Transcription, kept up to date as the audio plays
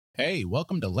Hey,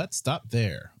 welcome to Let's Stop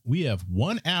There. We have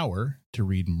 1 hour to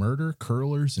read Murder,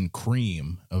 Curlers, and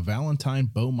Cream, a Valentine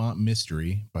Beaumont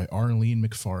mystery by Arlene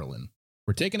McFarlane.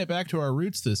 We're taking it back to our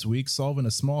roots this week, solving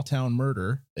a small town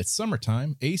murder. It's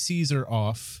summertime, ACs are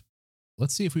off.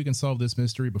 Let's see if we can solve this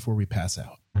mystery before we pass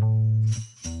out.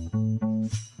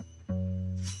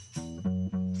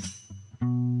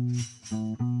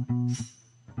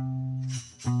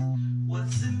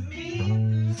 What's it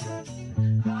mean?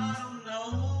 I don't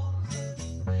know.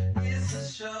 It's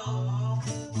a show.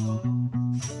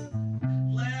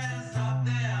 Let's stop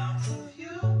there.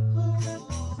 Confused.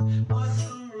 What's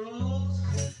the rules?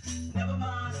 Never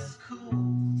mind, it's cool.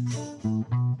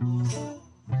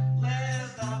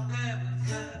 Let's stop there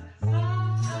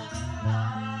because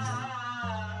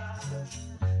I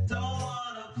don't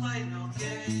wanna play no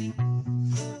game.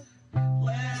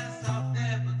 Let's stop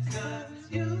there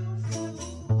because you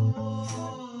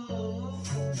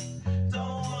don't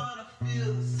wanna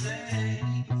feel the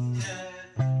same. Yeah.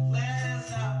 Let's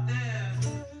stop there.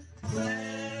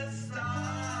 Let's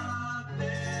stop there.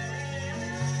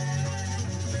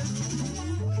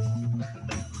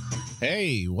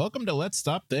 Hey, welcome to Let's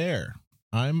Stop There.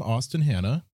 I'm Austin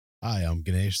Hanna, Hi, I'm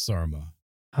Ganesh Sarma.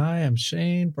 Hi, I'm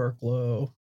Shane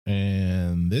Burklow.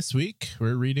 and this week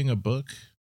we're reading a book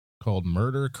called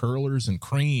Murder, Curlers, and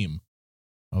Cream,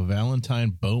 a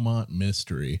Valentine Beaumont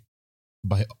mystery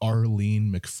by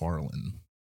Arlene McFarlane.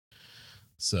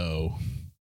 So,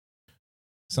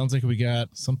 sounds like we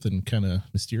got something kind of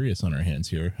mysterious on our hands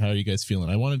here. How are you guys feeling?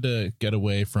 I wanted to get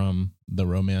away from the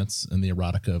romance and the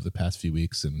erotica of the past few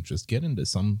weeks and just get into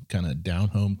some kind of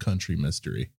down-home country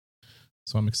mystery.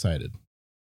 So I'm excited.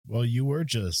 Well, you were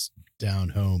just down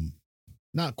home.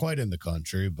 Not quite in the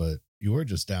country, but you were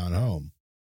just down home.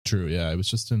 True, yeah. I was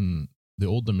just in the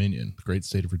Old Dominion, the great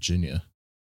state of Virginia,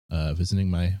 visiting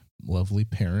my lovely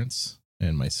parents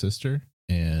and my sister,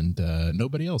 and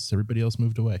nobody else. Everybody else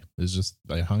moved away. It was just,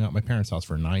 I hung out at my parents' house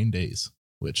for 9 days,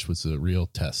 which was a real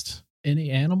test. Any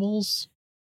animals?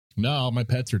 No, my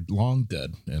pets are long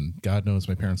dead, and God knows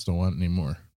my parents don't want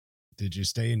anymore. Did you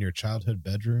stay in your childhood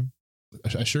bedroom?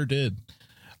 I sure did.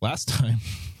 Last time.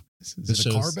 Is This it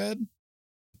a car shows- bed?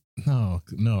 No,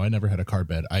 I never had a car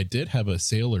bed. I did have a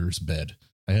sailor's bed.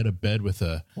 I had a bed with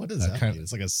a, What does that kind mean?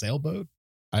 It's like a sailboat?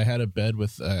 I had a bed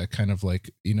with kind of like,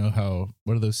 you know how,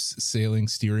 what are those sailing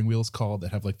steering wheels called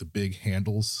that have like the big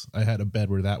handles? I had a bed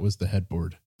where that was the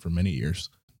headboard for many years.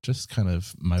 Just kind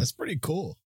of That's pretty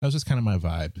cool. that was just kind of my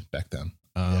vibe back then.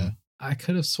 Yeah. I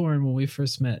could have sworn when we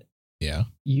first met, Yeah.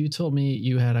 you told me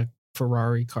you had a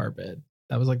Ferrari car bed.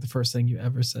 That was like the first thing you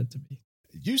ever said to me.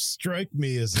 You strike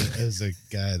me as a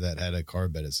guy that had a car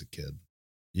bed as a kid.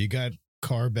 You got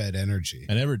car bed energy.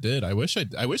 I never did. I wish I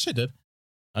did.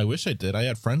 I wish I did. I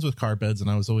had friends with car beds and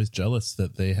I was always jealous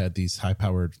that they had these high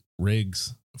powered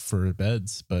rigs for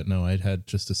beds, but no, I'd had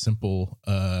just a simple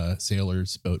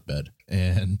sailor's boat bed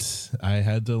and I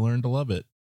had to learn to love it.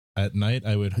 At night,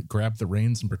 I would grab the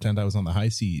reins and pretend I was on the high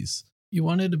seas. You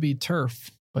wanted to be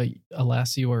turf, but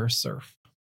alas, you were a surf.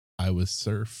 I was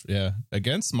surf. Yeah.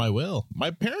 Against my will. My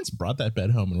parents brought that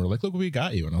bed home and were like, look what we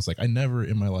got you. And I was like, I never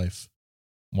in my life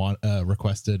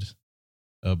requested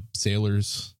a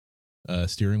sailor's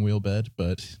steering wheel bed,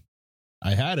 but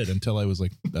I had it until I was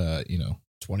like,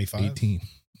 25? 18.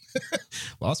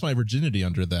 Lost my virginity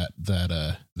under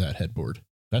that headboard.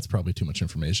 That's probably too much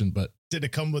information, but Did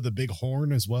it come with a big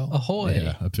horn as well? Ahoy.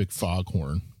 yeah, a big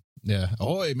foghorn. Yeah.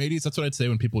 Ahoy, mateys. That's what I'd say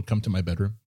when people would come to my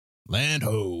bedroom. Land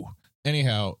ho.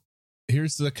 Anyhow,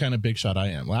 here's the kind of big shot I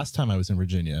am. Last time I was in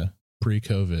Virginia,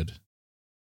 pre-COVID,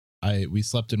 we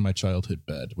slept in my childhood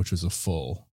bed, which was a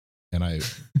full. And I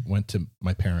went to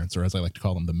my parents, or as I like to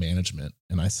call them, the management.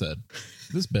 And I said,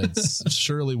 this bed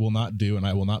surely will not do, and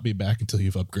I will not be back until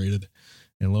you've upgraded.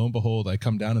 And lo and behold, I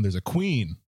come down and there's a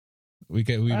queen. We've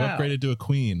Wow. upgraded to a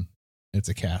queen. It's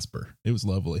a Casper. It was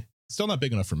lovely. Still not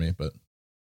big enough for me, but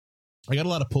I got a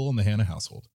lot of pull in the Hanna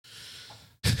household.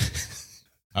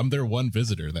 I'm their one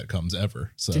visitor that comes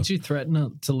ever. So Did you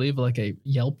threaten to leave like a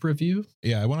Yelp review?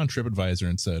 yeah, I went on TripAdvisor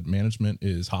and said management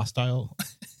is hostile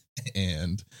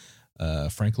and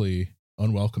frankly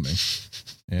unwelcoming.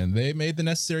 And they made the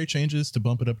necessary changes to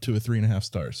bump it up to a 3.5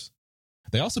 stars.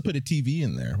 They also put a TV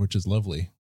in there, which is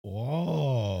lovely.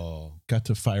 Whoa. Got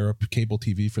to fire up cable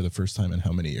TV for the first time in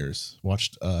how many years?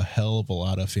 Watched a hell of a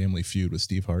lot of Family Feud with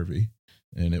Steve Harvey.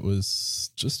 And it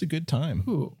was just a good time.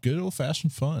 Ooh. Good old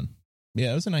fashioned fun.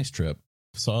 Yeah, it was a nice trip.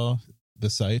 Saw the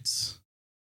sights,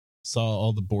 saw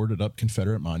all the boarded up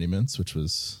Confederate monuments, which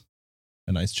was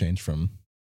a nice change from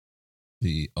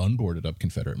the unboarded up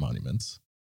Confederate monuments.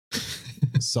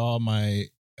 Saw my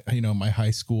my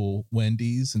high school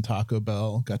Wendy's and Taco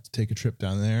Bell. Got to take a trip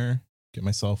down there, get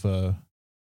myself a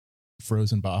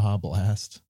frozen Baja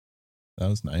Blast. That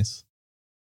was nice.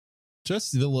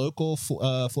 Just the local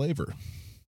flavor.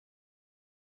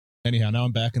 Anyhow, now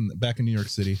I'm back in New York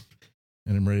City,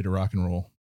 and I'm ready to rock and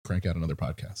roll. Crank out another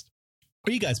podcast.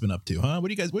 What you guys been up to, huh?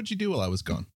 What'd you do while I was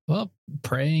gone? Well,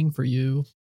 praying for you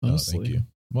mostly. Oh, thank you.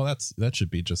 Well, that should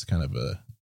be just kind of a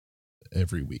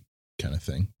every week kind of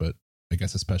thing, but I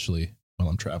guess especially while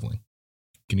I'm traveling.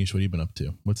 Ganesh, what have you been up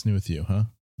to? What's new with you, huh?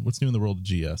 What's new in the world of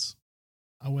GS?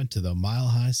 I went to the Mile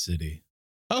High City.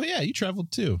 Oh yeah, you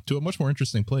traveled too, to a much more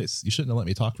interesting place. You shouldn't have let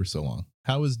me talk for so long.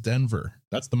 How was Denver?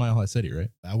 That's the Mile High City, right?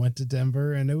 I went to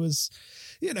Denver and it was,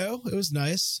 it was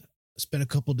nice. Spent a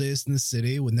couple days in the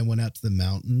city and then went out to the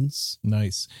mountains.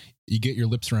 Nice. You get your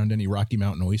lips around any Rocky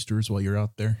Mountain oysters while you're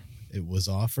out there? It was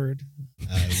offered.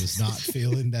 I was not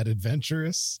feeling that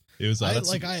adventurous. It was I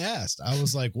asked. I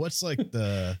was like, what's like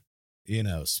the,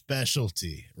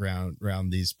 specialty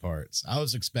around these parts? I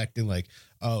was expecting like,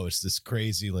 oh, it's this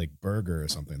crazy like burger or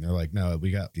something. They're like, no,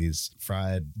 we got these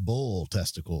fried bull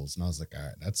testicles. And I was like, all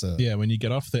right, that's yeah. When you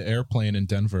get off the airplane in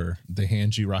Denver, they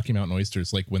hand you Rocky Mountain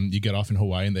oysters. Like when you get off in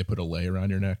Hawaii and they put a lei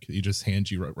around your neck, you just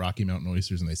hand you Rocky Mountain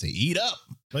oysters and they say, eat up.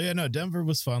 But yeah, no, Denver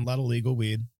was fun. A lot of legal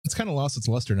weed. It's kind of lost its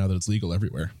luster now that it's legal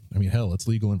everywhere. I mean, hell, it's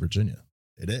legal in Virginia.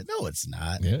 It is. No, it's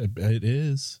not. Yeah, it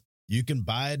is. You can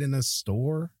buy it in a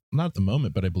store. Not at the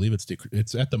moment, but I believe it's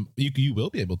at the you will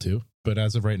be able to, but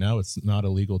as of right now, it's not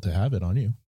illegal to have it on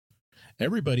you.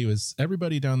 Everybody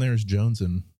down there is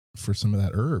jonesing for some of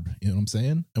that herb. You know what I'm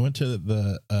saying? I went to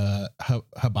the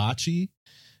hibachi,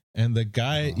 and the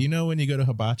guy, when you go to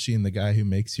hibachi and the guy who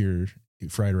makes your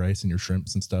fried rice and your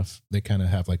shrimps and stuff, they kind of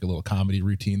have like a little comedy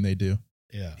routine they do.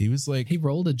 Yeah, he was like, he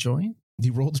rolled a joint. He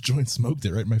rolled a joint, smoked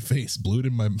it right in my face, blew it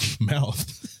in my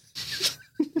mouth.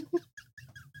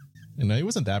 And he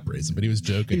wasn't that brazen, but he was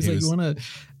joking. He's like, you want to,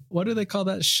 what do they call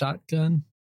that? Shotgun?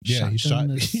 Yeah, he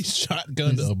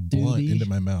shotgunned a blunt into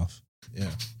my mouth.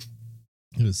 Yeah.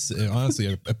 It was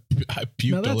honestly, I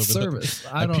puked all over service.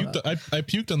 I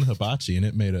puked on the hibachi and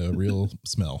it made a real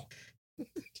smell.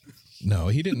 No,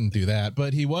 he didn't do that,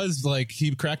 but he was like,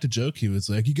 he cracked a joke. He was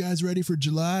like, you guys ready for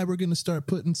July? We're going to start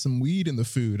putting some weed in the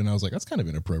food. And I was like, that's kind of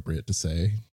inappropriate to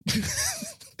say.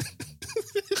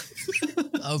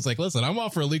 I was like, listen, I'm all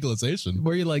for legalization.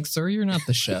 Were you like, sir, you're not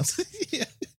the chef? Yeah,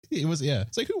 he was. Yeah.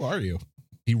 It's like, who are you?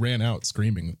 He ran out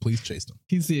screaming. Police chased him.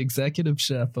 He's the executive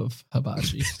chef of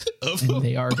hibachi. And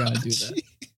they are going to do that.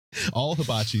 All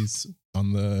hibachis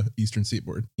on the Eastern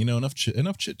Seaboard. Enough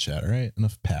chit chat, all right?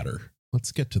 Enough patter.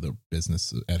 Let's get to the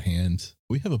business at hand.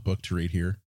 We have a book to read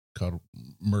here called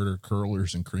Murder,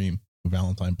 Curlers, and Cream, a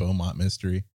Valentine Beaumont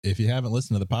mystery. If you haven't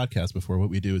listened to the podcast before, what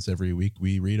we do is every week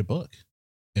we read a book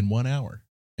in 1 hour.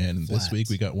 And flat. This week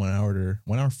we got 1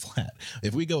 hour flat.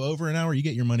 If we go over an hour, you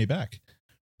get your money back.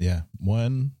 Yeah,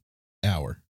 1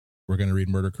 hour. We're going to read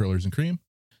Murder, Curlers, and Cream.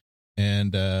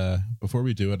 And before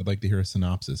we do it, I'd like to hear a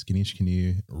synopsis. Ganesh, can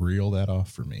you reel that off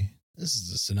for me? This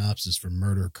is a synopsis for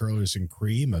Murder, Curlers, and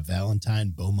Cream, a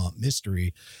Valentine Beaumont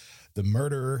mystery. The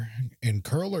Murder and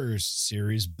Curlers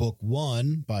series, book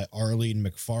 1 by Arlene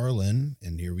McFarlane.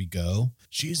 And here we go.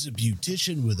 She's a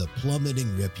beautician with a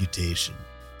plummeting reputation.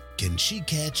 Can she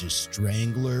catch a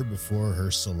strangler before her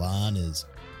salon is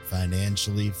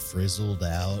financially frizzled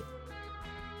out?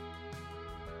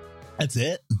 That's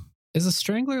it. Is a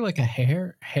strangler like a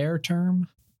hair term?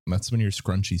 That's when your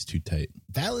scrunchie's too tight.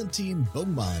 Valentine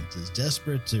Beaumont is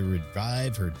desperate to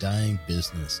revive her dying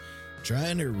business,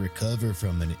 trying to recover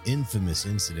from an infamous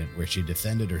incident where she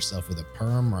defended herself with a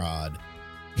perm rod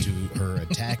to her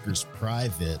attacker's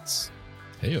privates.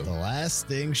 Hey-o. The last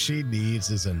thing she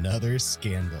needs is another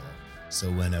scandal.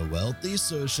 So when a wealthy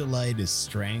socialite is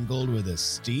strangled with a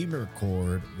steamer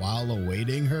cord while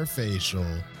awaiting her facial,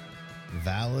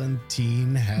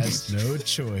 Valentine has no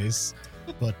choice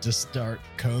but to start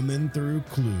combing through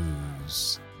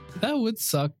clues. That would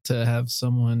suck to have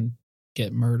someone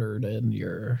get murdered in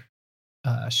your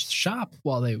shop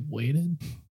while they waited.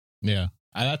 Yeah.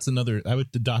 That's another, I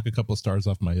would dock a couple of stars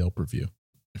off my Yelp review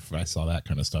if I saw that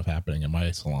kind of stuff happening in my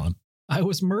salon. I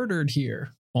was murdered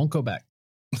here. Won't go back.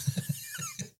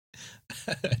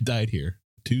 I died here.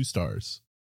 2 stars.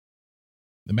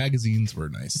 The magazines were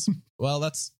nice. Well,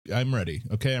 I'm ready.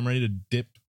 Okay, I'm ready to dip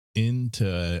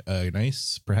into a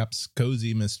nice, perhaps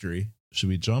cozy mystery. Should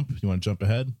we jump? You want to jump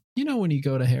ahead? When you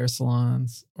go to hair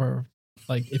salons, or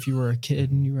like if you were a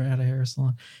kid and you were at a hair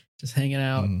salon, just hanging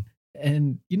out,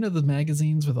 and the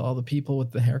magazines with all the people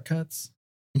with the haircuts?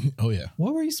 Oh yeah.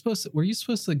 What were you supposed to? Were you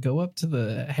supposed to go up to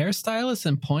the hairstylist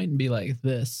and point and be like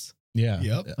this? Yeah.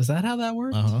 Yep. Was that how that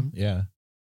worked? Yeah.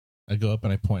 I go up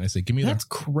and I point. I say, That's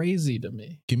crazy to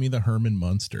me. give me the Herman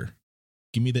Munster.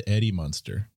 Give me the Eddie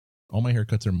Munster. All my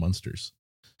haircuts are Munsters.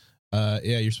 Yeah,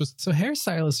 you're supposed to. So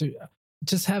hairstylists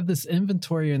just have this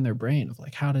inventory in their brain of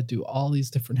like how to do all these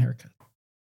different haircuts.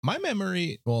 My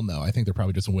memory, well, no, I think they're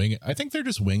probably just winging it. I think they're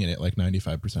just winging it like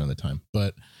 95% of the time.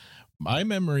 But my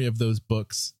memory of those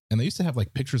books, and they used to have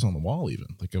like pictures on the wall even,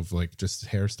 like of like just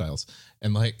hairstyles.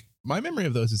 And like my memory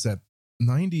of those is that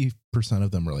 90% of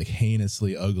them were like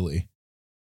heinously ugly,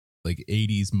 like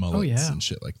 80s mullets and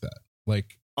shit like that.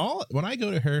 Like when I go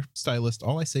to a hairstylist,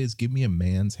 all I say is give me a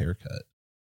man's haircut.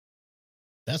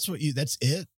 That's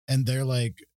it. And they're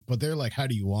like, but they're like, how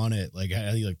do you want it? Like,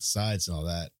 how do you like the sides and all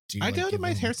that? I go to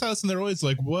my hairstylist and they're always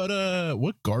like, what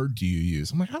guard do you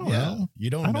use? I'm like, I don't know. You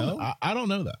don't know? I don't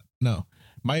know that. No.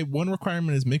 My one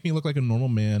requirement is make me look like a normal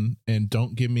man and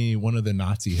don't give me one of the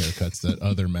Nazi haircuts that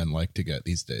other men like to get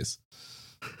these days.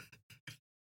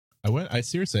 I went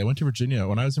to Virginia.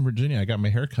 When I was in Virginia, I got my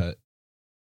haircut.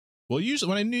 Well, usually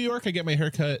when I'm in New York, I get my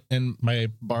haircut and my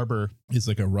barber is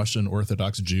like a Russian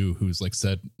Orthodox Jew who's like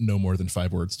said no more than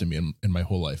 5 words to me in my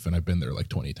whole life. And I've been there like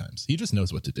 20 times. He just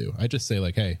knows what to do. I just say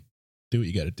like, hey, do what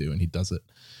you got to do. And he does it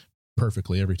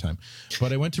perfectly every time.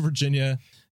 But I went to Virginia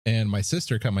and my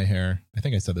sister cut my hair. I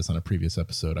think I said this on a previous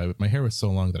episode. My hair was so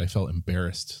long that I felt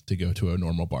embarrassed to go to a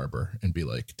normal barber and be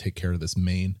like, take care of this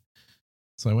mane.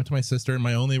 So I went to my sister and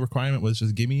my only requirement was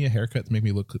just give me a haircut to make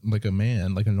me look like a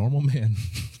man, like a normal man.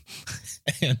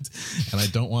 and I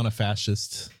don't want a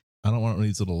fascist. I don't want one of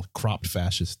these little cropped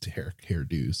fascist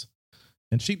hairdos.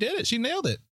 And she did it. She nailed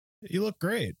it. You look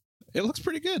great. It looks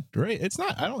pretty good, right? It's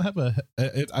not, I don't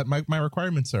have my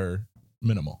requirements are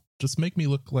minimal. Just make me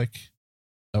look like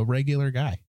a regular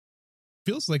guy.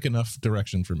 Feels like enough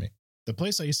direction for me. The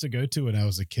place I used to go to when I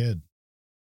was a kid,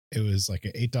 it was like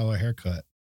an $8 haircut.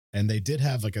 And they did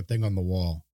have like a thing on the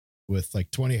wall with like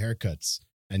 20 haircuts.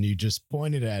 And you just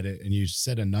pointed at it and you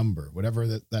said a number, whatever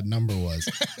that number was.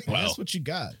 Wow. That's what you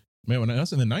got. Man, when I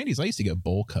was in the 90s, I used to get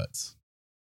bowl cuts.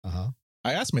 Uh-huh.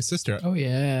 I asked my sister. Oh,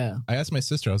 yeah. I asked my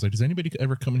sister, I was like, does anybody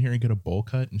ever come in here and get a bowl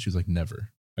cut? And she was like, never.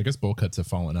 I guess bowl cuts have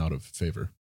fallen out of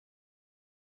favor.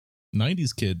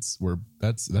 90s kids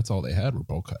that's all they had were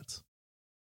bowl cuts.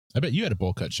 I bet you had a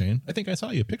bowl cut, Shane. I think I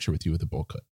saw you a picture with you with a bowl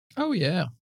cut. Oh, yeah.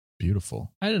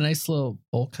 Beautiful. I had a nice little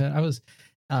bowl cut. I was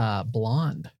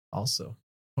blonde also.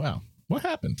 Wow. What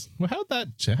happened? Well, how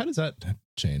does that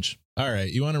change? All right.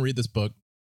 You want to read this book?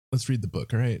 Let's read the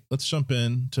book. All right. Let's jump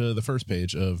in to the first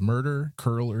page of Murder,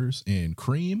 Curlers, and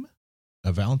Cream,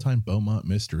 a Valentine Beaumont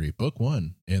mystery, book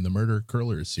 1 in the Murder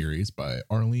Curlers series by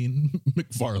Arlene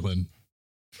McFarlane.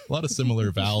 A lot of similar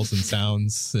vowels and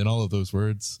sounds in all of those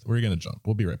words. We're going to jump.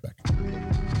 We'll be right back.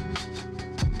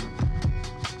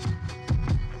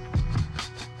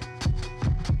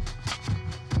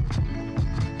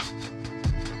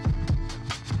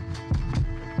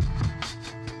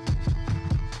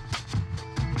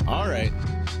 All right,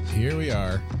 here we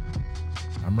are.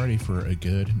 I'm ready for a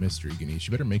good mystery, Ganesh.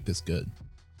 You better make this good.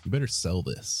 You better sell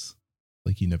this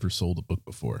like you never sold a book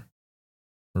before.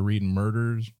 We're reading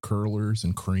Murders, Curlers,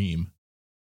 and Cream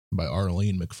by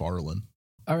Arlene McFarlane.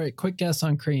 All right, quick guess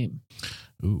on cream.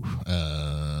 Ooh,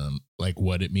 like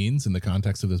what it means in the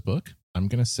context of this book? I'm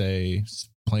gonna say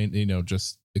plain,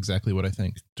 just exactly what I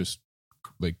think. Just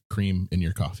like cream in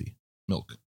your coffee,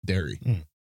 milk, dairy.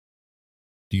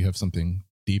 Do you have something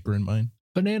deeper in mind?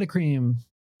 Banana cream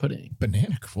pudding.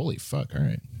 Holy fuck. All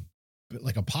right.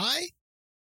 Like a pie?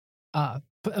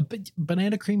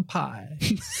 Banana cream pie.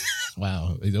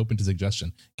 Wow. It's open to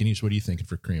suggestion. Ganesh, what are you thinking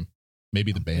for cream?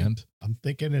 Maybe the band? I'm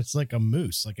thinking it's like a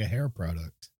mousse, like a hair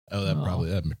product. Oh,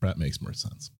 that makes more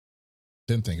sense.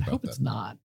 Didn't think I about hope that. It's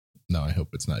not. No, I hope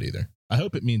it's not either. I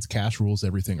hope it means cash rules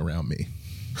everything around me.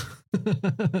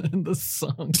 The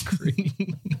song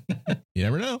cream. You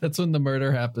never know. That's when the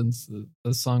murder happens.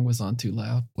 The song was on too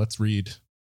loud. Let's read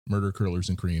Murder, Curlers,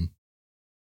 and Cream,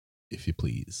 if you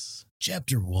please.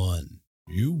 Chapter 1.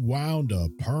 You wound a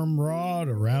perm rod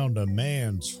around a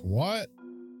man's what?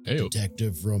 Hey-o.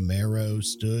 Detective Romero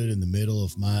stood in the middle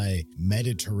of my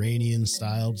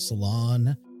Mediterranean-styled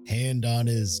salon, hand on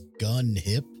his gun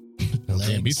hip, Oh,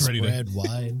 damn, legs spread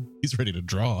wide. He's ready to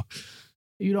draw.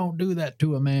 You don't do that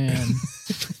to a man.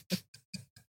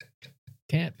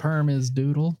 Can't perm his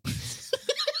doodle.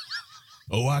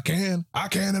 Oh, I can,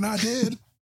 and I did.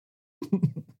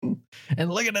 And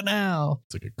look at it now.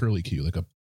 It's like a curly Q, like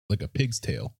a pig's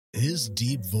tail. His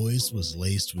deep voice was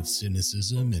laced with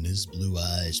cynicism, and his blue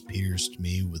eyes pierced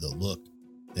me with a look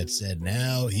that said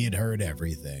now he had heard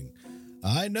everything.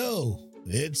 I know,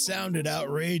 it sounded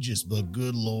outrageous, but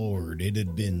good Lord, it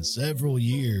had been several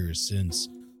years since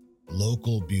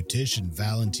Local beautician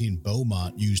Valentine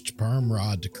Beaumont used perm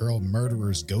rod to curl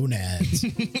murderers' gonads.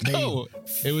 No,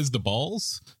 it was the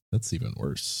balls. That's even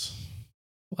worse.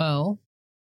 Well,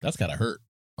 That's gotta hurt.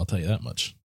 I'll tell you that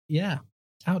much. yeah.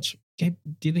 Ouch. Okay,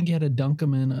 do you think you had to dunk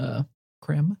him in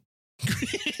creme?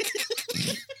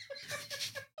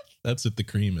 That's what the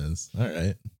cream is. All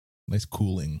right. Nice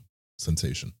cooling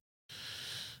sensation.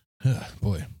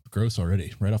 Boy, gross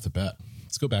already, right off the bat.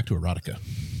 Let's go back to erotica.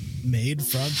 Made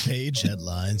front page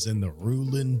headlines in the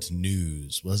Ruland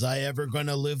News. Was I ever going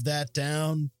to live that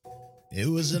down? It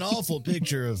was an awful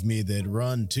picture of me they'd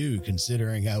run too,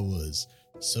 considering I was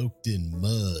soaked in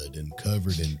mud and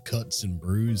covered in cuts and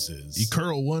bruises. You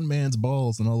curl one man's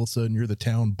balls and all of a sudden you're the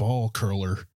town ball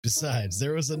curler. Besides,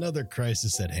 there was another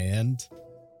crisis at hand.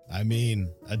 I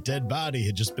mean, a dead body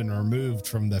had just been removed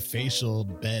from the facial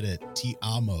bed at Ti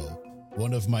Amo,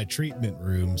 one of my treatment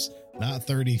rooms, not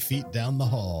 30 feet down the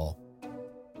hall.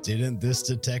 Didn't this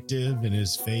detective in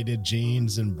his faded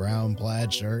jeans and brown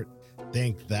plaid shirt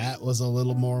think that was a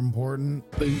little more important?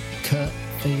 Boot cut,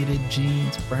 faded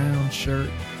jeans, brown shirt,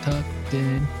 tucked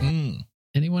in.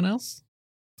 Anyone else?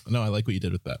 No, I like what you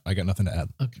did with that. I got nothing to add.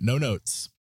 Okay. No notes.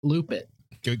 Loop it.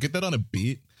 Get that on a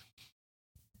beat.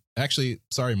 Actually,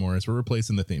 sorry, Morris, we're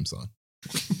replacing the theme song.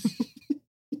 I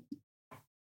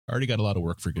already got a lot of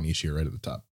work for Ganesh here right at the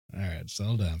top. All right,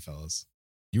 settle down, fellas.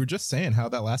 You were just saying how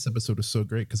that last episode was so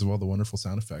great because of all the wonderful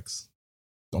sound effects.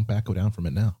 Don't back down from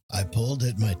it now. I pulled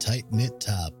at my tight-knit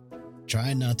top,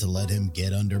 trying not to let him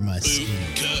get under my skin.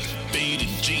 Cut, faded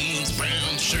jeans,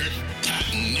 brown shirt,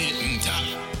 tighten it and top.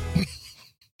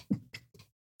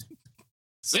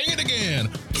 Sing it again.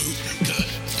 Boot cut,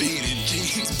 faded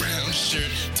jeans, brown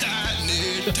shirt, tighten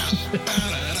it, top,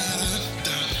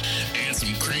 and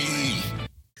some cream.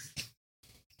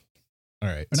 All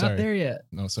right, We're sorry. not there yet.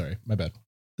 No, sorry, my bad.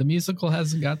 The musical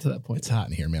hasn't got to that point. It's hot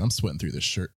in here, man. I'm sweating through this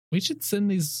shirt. We should send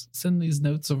these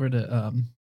notes over to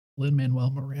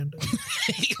Lin-Manuel Miranda.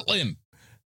 Hey, Lynn,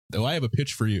 though I have a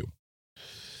pitch for you.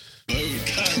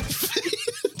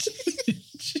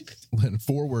 Lynn,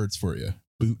 4 words for you.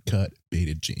 Boot cut,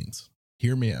 faded jeans.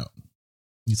 Hear me out.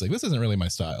 He's like, this isn't really my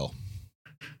style.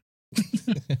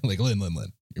 Like, Lynn,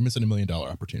 you're missing $1 million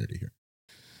opportunity here.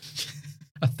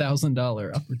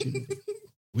 $1,000 opportunity.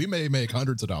 We may make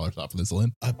hundreds of dollars off of this,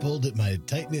 Lynn. I pulled at my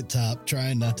tight-knit top,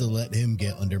 trying not to let him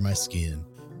get under my skin.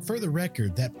 For the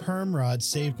record, that perm rod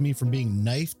saved me from being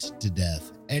knifed to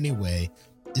death. Anyway,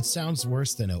 it sounds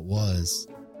worse than it was.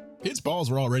 His balls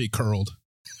were already curled.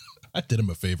 I did him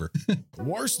a favor.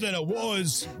 Worse than it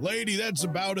was? Lady, that's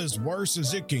about as worse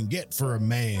as it can get for a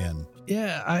man.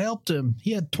 Yeah, I helped him.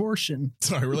 He had torsion.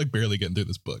 Sorry, we're like barely getting through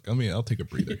this book. I'll take a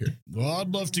breather here. Well, I'd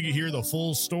love to hear the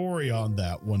full story on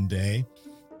that one day.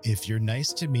 If you're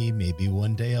nice to me, maybe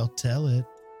one day I'll tell it.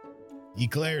 He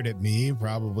glared at me,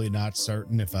 probably not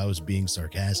certain if I was being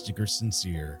sarcastic or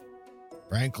sincere.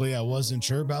 Frankly, I wasn't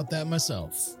sure about that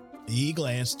myself. He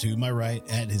glanced to my right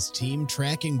at his team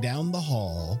tracking down the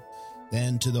hall,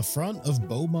 then to the front of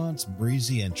Beaumont's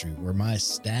breezy entry where my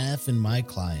staff and my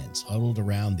clients huddled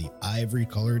around the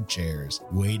ivory-colored chairs,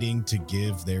 waiting to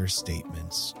give their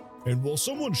statements. And will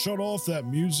someone shut off that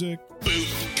music? Boot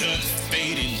cut,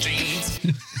 faded jeans.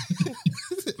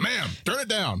 Ma'am, turn it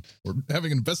down. We're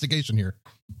having an investigation here.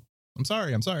 I'm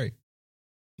sorry.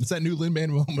 It's that new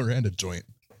Lin-Manuel Miranda joint.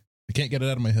 I can't get it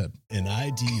out of my head. An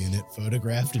ID unit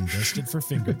photographed and tested for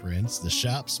fingerprints. The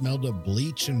shop smelled of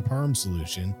bleach and perm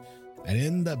solution. And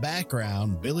in the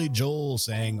background, Billy Joel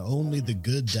sang "Only the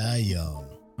Good Die Young."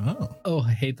 Oh,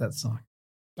 I hate that song.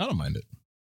 I don't mind it.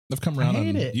 I've come around I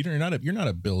hate on it. You're not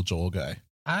a Bill Joel guy.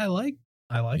 I like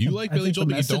You him. like I Billy think Joel,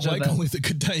 the but you don't message of like that- Only the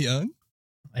Good Die Young?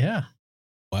 Yeah.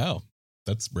 Wow.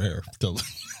 That's rare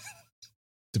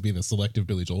to be the selective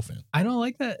Billy Joel fan. I don't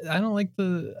like that.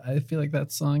 I feel like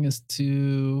that song is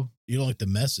too, You don't like the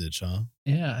message, huh?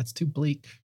 yeah, it's too bleak.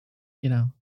 You know?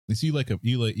 At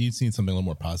least you've seen something a little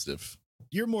more positive.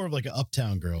 You're more of like an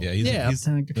uptown girl. Yeah, Yeah, he's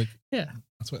Uptown- like, yeah.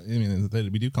 that's what I mean.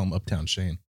 We do call him Uptown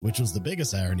Shane. Which was the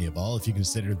biggest irony of all if you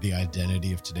considered the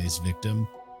identity of today's victim.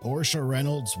 Portia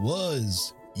Reynolds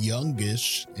was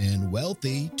youngish and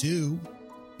wealthy too,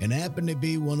 and happened to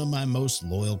be one of my most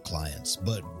loyal clients.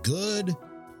 But good,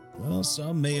 well,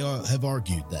 some may have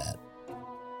argued that.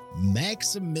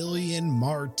 Maximilian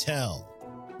Martel,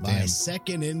 my Damn.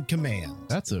 second in command,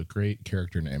 That's a great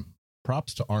character name.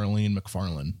 Props to Arlene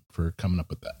McFarlane for coming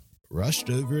up with that. rushed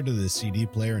over to the CD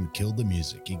player and killed the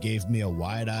music. He gave me a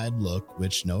wide-eyed look,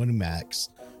 which, knowing Max,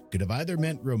 could have either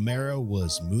meant Romero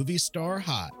was movie star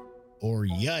hot, or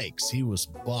yikes, he was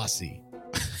bossy.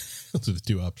 Those are the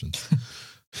two options.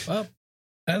 Well,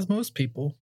 as most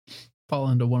people fall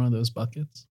into one of those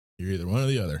buckets. You're either one or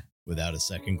the other. Without a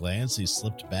second glance, he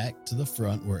slipped back to the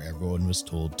front where everyone was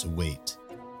told to wait.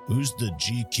 Who's the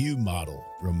GQ model?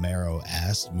 Romero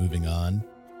asked, moving on.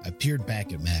 I peered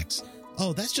back at Max.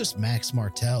 Oh, that's just Max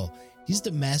Martel. He's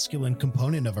the masculine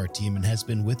component of our team and has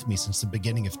been with me since the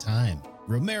beginning of time.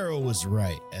 Romero was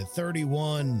right. At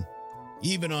 31,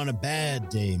 even on a bad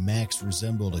day, Max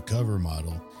resembled a cover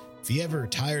model. If you ever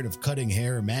tired of cutting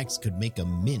hair, Max could make a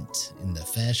mint in the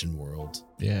fashion world.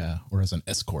 Yeah, or as an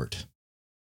escort.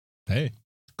 Hey,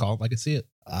 call it like I see it.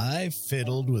 I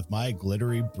fiddled with my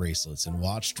glittery bracelets and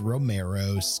watched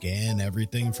Romero scan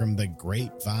everything from the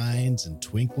grapevines and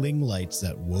twinkling lights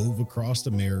that wove across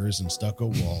the mirrors and stucco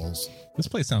walls. This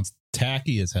place sounds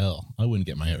tacky as hell. I wouldn't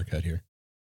get my hair cut here.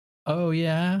 Oh,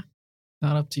 yeah.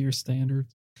 Not up to your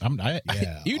standards.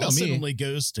 You know Austin me. only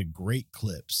goes to great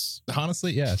clips.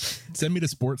 Honestly, yeah. Send me to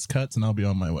sports cuts and I'll be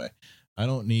on my way. I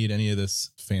don't need any of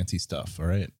this fancy stuff. All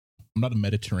right. I'm not a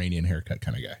Mediterranean haircut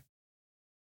kind of guy.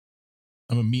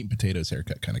 I'm a meat and potatoes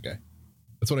haircut kind of guy.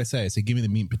 That's what I say. I say, give me the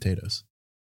meat and potatoes.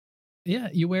 Yeah,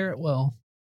 you wear it well.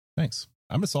 Thanks.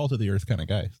 I'm a salt of the earth kind of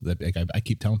guy. I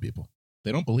keep telling people.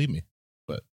 They don't believe me,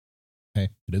 but hey,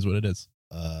 it is what it is.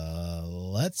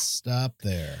 Let's stop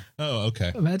there. Oh,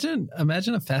 okay. Imagine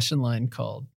a fashion line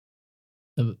called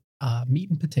the meat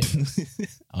and potatoes.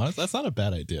 Honestly, that's not a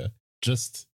bad idea.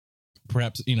 Just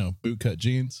perhaps, bootcut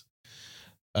jeans,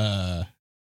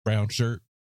 brown shirt.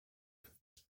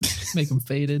 Make them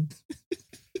faded.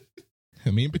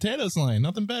 I mean, potatoes line,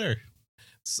 nothing better.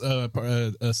 It's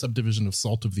a subdivision of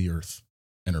Salt of the Earth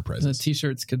Enterprises. The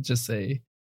t-shirts could just say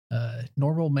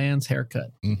normal man's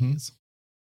haircut. Mm-hmm.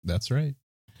 That's right.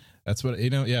 That's what,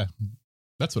 yeah.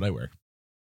 That's what I wear.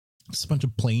 Just a bunch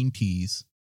of plain tees,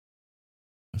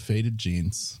 faded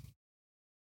jeans.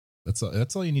 That's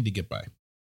all you need to get by.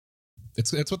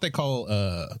 It's what they call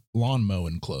lawn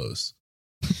mowing clothes.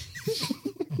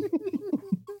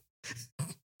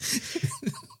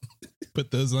 Put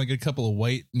those in like a couple of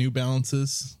white New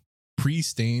Balances,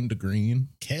 pre-stained green.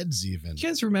 Keds even. You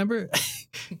guys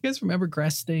remember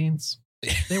grass stains?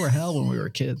 They were hell when we were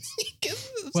kids.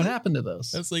 What happened to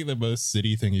those? That's like the most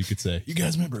city thing you could say. You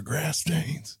guys remember grass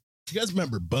stains? You guys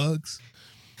remember bugs?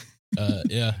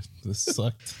 Yeah, this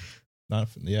sucked.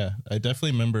 Yeah, I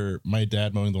definitely remember my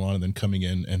dad mowing the lawn and then coming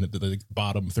in, and the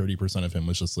bottom 30% of him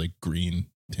was just like green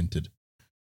tinted.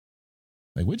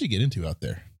 Like, what'd you get into out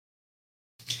there?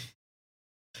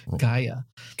 Gaia.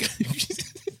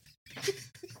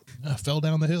 I fell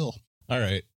down the hill. All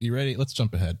right, you ready? Let's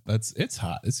jump ahead. It's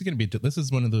hot. This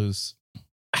is one of those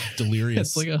delirious.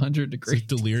 It's like 100 degrees.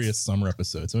 Delirious summer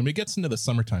episodes. When it gets into the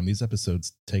summertime, these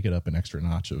episodes take it up an extra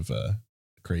notch of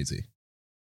crazy.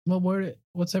 Well,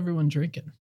 what's everyone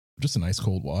drinking? Just an ice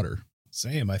cold water.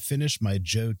 Same. I finished my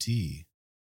Joe tea.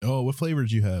 Oh, what flavor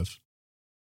did you have?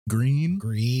 Green.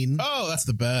 Green. Oh, that's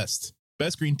the best.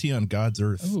 Best green tea on God's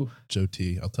earth. Ooh. Joe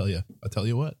tea. I'll tell you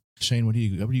what. Shane, what do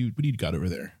you got over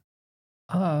there?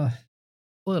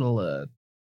 Little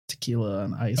tequila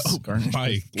on ice, Oh, garnished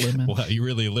my with lemon. Wow, you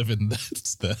really live in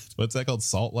what's that called?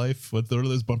 Salt life? What are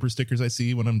those bumper stickers I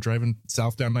see when I'm driving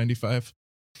south down 95?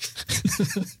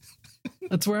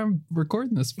 That's where I'm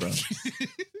recording this from.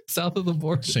 South of the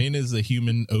border. Shane is a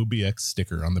human OBX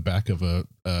sticker on the back of a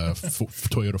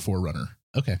Toyota 4Runner.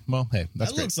 Okay, well, hey,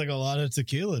 that's that great. looks like a lot of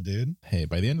tequila, dude. Hey,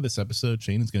 by the end of this episode,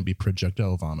 Shane is going to be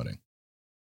projectile vomiting.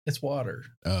 It's water.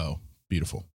 Oh,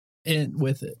 beautiful. And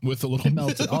with it. With a little It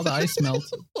melted. All the ice melted.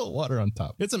 little water on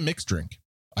top. It's a mixed drink,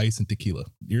 ice and tequila.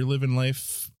 You're living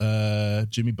life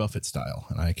Jimmy Buffett style,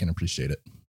 and I can appreciate it.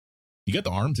 You got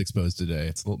the arms exposed today.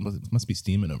 It must be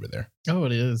steaming over there. Oh,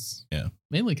 it is. Yeah.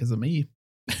 Mainly because of me.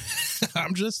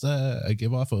 I'm just, I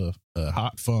give off a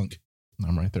hot funk.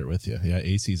 I'm right there with you. Yeah,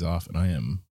 AC's off, and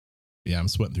I'm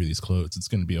sweating through these clothes. It's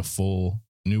going to be a full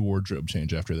new wardrobe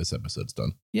change after this episode's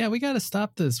done. Yeah, we got to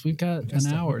stop this. We've got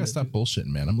an hour. We gotta stop bullshitting,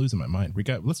 man. I'm losing my mind.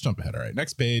 Let's jump ahead. All right,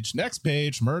 next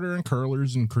page. Murder and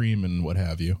Curlers and Cream and what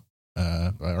have you,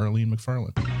 by Arlene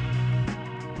McFarlane.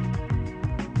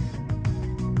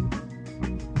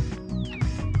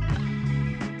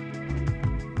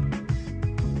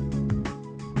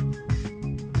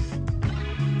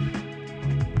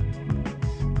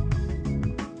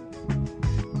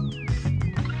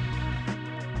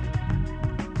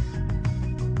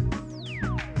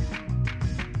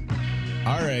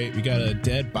 All right, we got a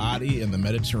dead body in the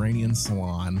Mediterranean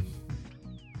salon.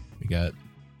 We got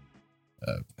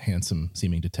a handsome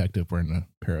seeming detective wearing a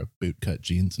pair of bootcut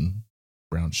jeans and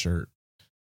brown shirt.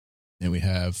 And we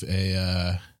have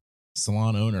a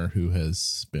salon owner who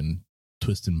has been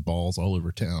twisting balls all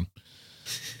over town.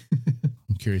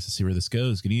 curious to see where this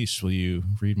goes. Ganesh, will you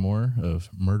read more of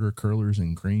Murder, Curlers,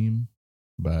 and Cream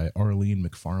by Arlene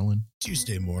McFarlane?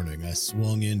 Tuesday morning, I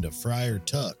swung into Friar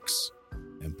Tuck's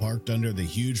and parked under the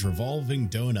huge revolving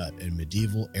donut in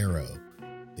medieval Arrow.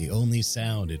 The only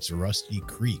sound, its rusty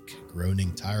creak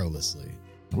groaning tirelessly.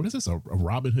 What is this, a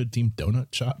Robin Hood themed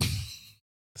donut shop?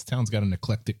 This town's got an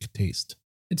eclectic taste.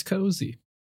 It's cozy.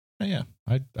 Oh, yeah,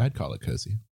 I'd call it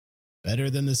cozy.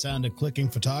 Better than the sound of clicking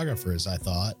photographers, I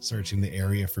thought, searching the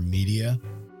area for media.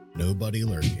 Nobody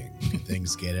lurking. Can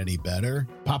things get any better?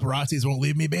 Paparazzis won't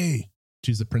leave me be.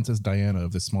 She's the Princess Diana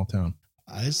of this small town.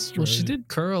 Well, she did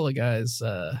curl a guy's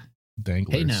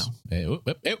Danglers. Hey now. Hey, whoop,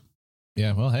 whoop, whoop.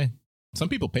 Yeah, well, hey. Some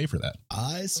people pay for that.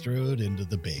 I strode into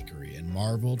the bakery and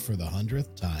marveled for the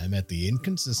 100th time at the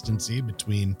inconsistency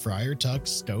between Friar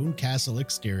Tuck's stone castle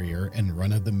exterior and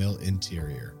run-of-the-mill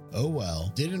interior. Oh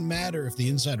well, didn't matter if the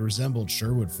inside resembled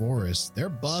Sherwood Forest. Their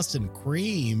Boston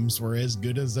creams were as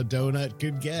good as a donut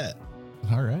could get.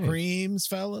 All right. Creams,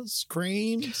 fellas,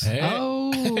 creams. Hey.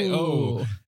 Oh. Oh.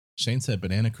 Shane said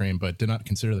banana cream, but did not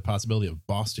consider the possibility of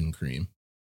Boston cream.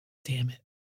 Damn it.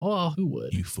 Oh, who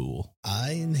would? You fool.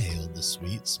 I inhaled the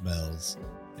sweet smells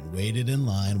and waited in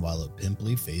line while a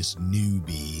pimply-faced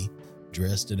newbie,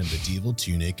 dressed in a medieval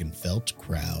tunic and felt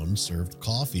crown, served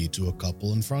coffee to a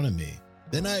couple in front of me.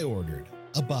 Then I ordered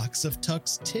a box of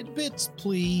Tuck's Tidbits,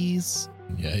 please.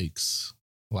 Yikes.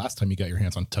 Last time you got your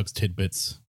hands on Tuck's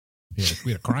Tidbits,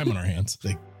 we had a crime on our hands.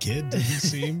 The kid didn't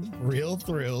seem real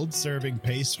thrilled serving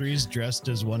pastries dressed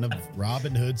as one of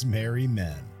Robin Hood's merry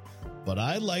men. But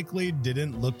I likely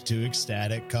didn't look too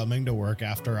ecstatic coming to work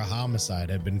after a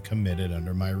homicide had been committed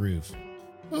under my roof.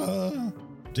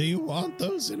 Do you want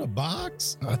those in a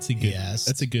box? That's a good, Yes.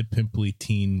 That's a good pimply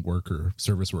teen worker,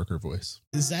 service worker voice.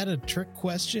 Is that a trick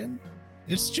question?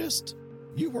 It's just,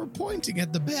 you were pointing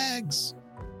at the bags.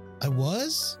 I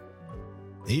was?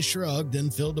 He shrugged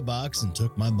and filled a box and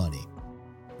took my money.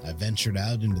 I ventured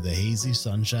out into the hazy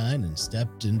sunshine and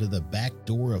stepped into the back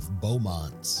door of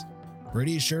Beaumont's.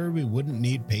 Pretty sure we wouldn't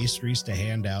need pastries to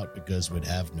hand out because we'd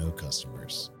have no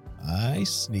customers. I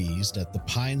sneezed at the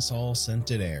pine sol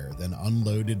scented air, then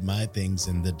unloaded my things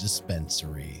in the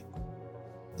dispensary.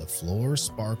 The floor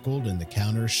sparkled and the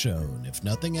counter shone. If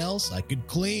nothing else, I could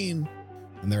clean.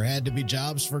 And there had to be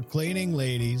jobs for cleaning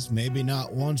ladies. Maybe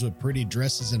not ones with pretty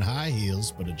dresses and high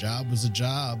heels, but a job was a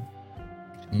job.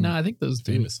 No, I think those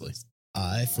do. Famously.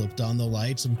 I flipped on the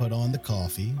lights and put on the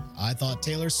coffee. I thought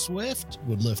Taylor Swift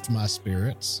would lift my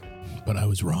spirits. But I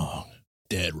was wrong.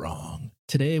 Dead wrong.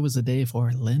 Today was a day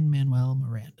for Lin-Manuel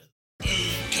Miranda.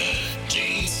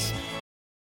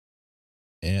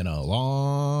 And a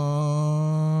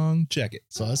long jacket.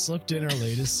 So I slipped in her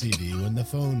latest CD when the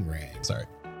phone rang. Sorry.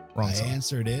 Wrong I song.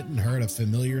 answered it and heard a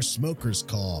familiar smoker's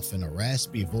cough and a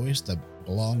raspy voice that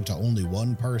belonged to only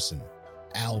one person,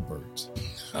 Albert.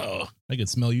 Oh, I could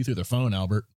smell you through the phone,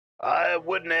 Albert. I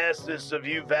wouldn't ask this of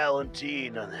you,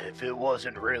 Valentine, if it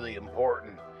wasn't really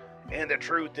important. And the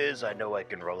truth is, I know I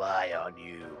can rely on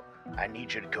you. I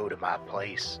need you to go to my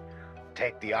place,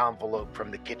 take the envelope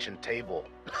from the kitchen table,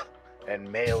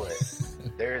 and mail it.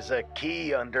 There's a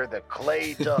key under the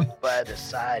clay duck by the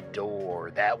side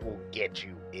door. That will get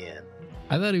you in.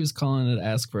 I thought he was calling it to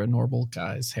ask for a normal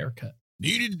guy's haircut.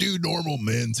 Needed to do normal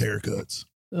men's haircuts.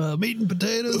 Meat and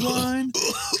potatoes line?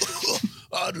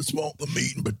 I just want the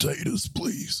meat and potatoes,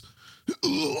 please.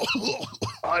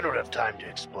 I don't have time to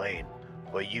explain,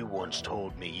 but you once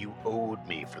told me you owed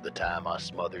me for the time I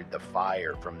smothered the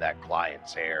fire from that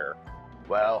client's hair.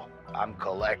 Well, I'm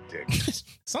collecting.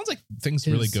 Sounds like things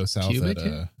His really go south pubic at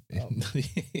hair?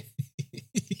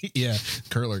 yeah,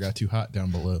 curler got too hot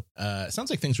down below. Sounds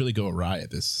like things really go awry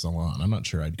at this salon. I'm not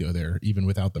sure I'd go there even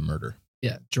without the murder.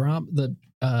 Yeah, the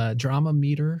drama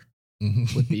meter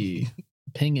would be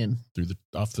pinging.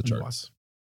 Off the charts,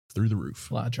 through the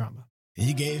roof. A lot of drama.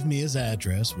 He gave me his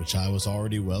address, which I was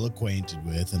already well acquainted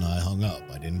with, and I hung up.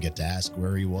 I didn't get to ask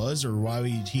where he was or why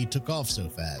he took off so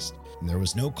fast. And there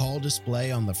was no call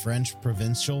display on the French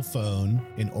provincial phone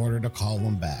in order to call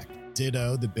him back.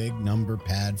 Ditto the big number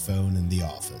pad phone in the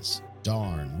office.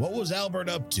 Darn, what was Albert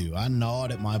up to? I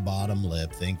gnawed at my bottom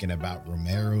lip, thinking about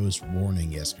Romero's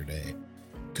warning yesterday.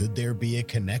 Could there be a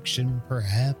connection,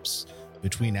 perhaps,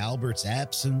 between Albert's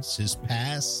absence, his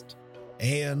past,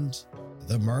 and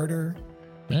the murder?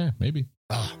 Yeah, maybe.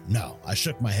 No. I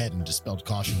shook my head and dispelled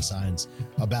caution signs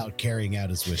about carrying out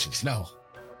his wishes. No.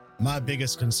 My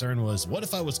biggest concern was, what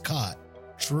if I was caught?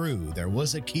 True, there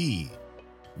was a key,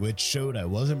 which showed I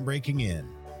wasn't breaking in.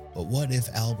 But what if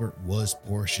Albert was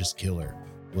Portia's killer?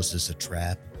 Was this a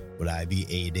trap? Would I be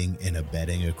aiding and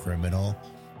abetting a criminal?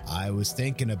 I was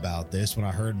thinking about this when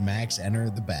I heard Max enter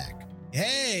the back.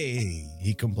 Hey,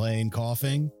 he complained,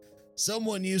 coughing.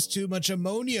 Someone used too much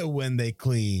ammonia when they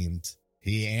cleaned.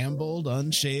 He ambled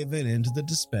unshaven into the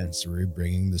dispensary,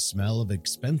 bringing the smell of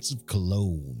expensive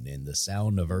cologne and the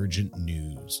sound of urgent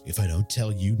news. If I don't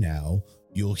tell you now,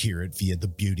 you'll hear it via the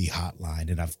beauty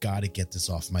hotline, and I've got to get this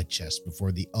off my chest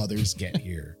before the others get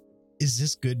here. Is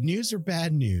this good news or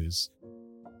bad news?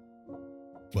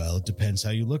 Well, it depends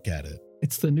how you look at it.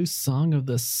 It's the new song of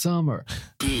the summer.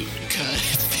 Boot cut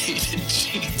faded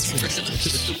jeans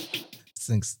fresh.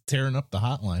 Things tearing up the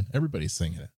hotline. Everybody's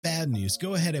singing it. Bad news.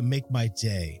 Go ahead and make my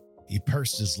day. He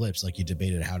pursed his lips like he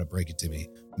debated how to break it to me.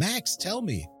 Max, tell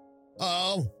me.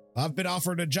 Oh, I've been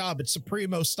offered a job at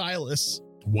Supremo Stylist.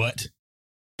 What?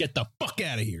 Get the fuck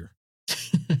out of here.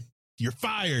 You're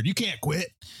fired. You can't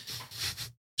quit.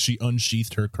 She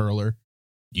unsheathed her curler.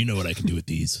 You know what I can do with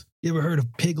these. You ever heard of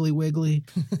Piggly Wiggly?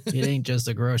 It ain't just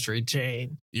a grocery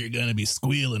chain. You're going to be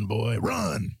squealing, boy.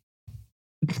 Run.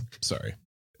 Sorry.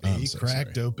 He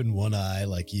cracked open one eye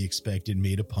like he expected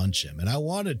me to punch him, and I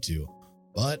wanted to,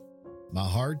 but my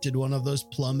heart did one of those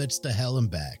plummets to hell and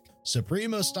back.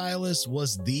 Supremo Stylist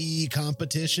was the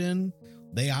competition.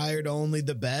 They hired only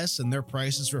the best, and their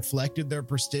prices reflected their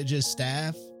prestigious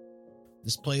staff.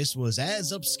 This place was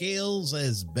as upscale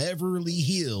as Beverly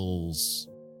Hills.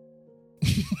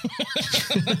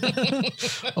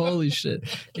 Holy shit.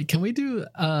 Hey, can we do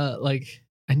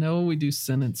I know we do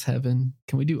sentence heaven.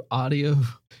 Can we do audio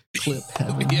clip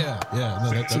heaven? Yeah. No,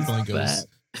 that Just definitely goes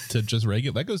to just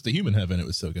regular. That goes to human heaven. It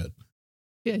was so good.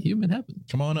 Yeah, human heaven.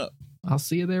 Come on up. I'll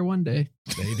see you there one day.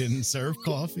 They didn't serve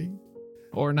coffee.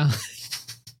 Or not.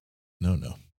 No.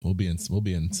 We'll be in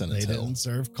sentence They hell. didn't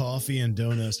serve coffee and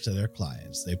donuts to their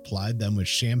clients. They plied them with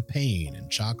champagne and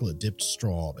chocolate-dipped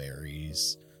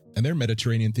strawberries. And their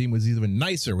Mediterranean theme was even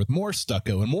nicer with more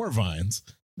stucco and more vines.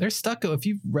 They're stucco. If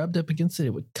you rubbed up against it,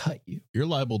 it would cut you. You're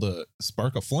liable to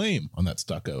spark a flame on that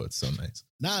stucco. It's so nice.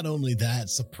 Not only that,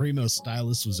 Supremo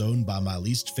Stylist was owned by my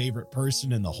least favorite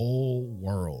person in the whole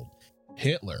world,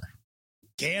 Hitler.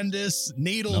 Candace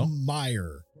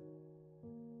Needlemeyer.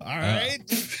 All right.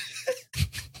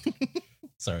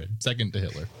 Sorry. Second to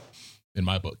Hitler in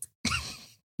my book.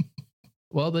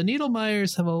 Well, the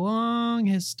Needlemeyers have a long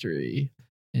history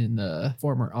in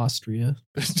former Austria.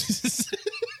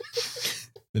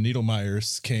 The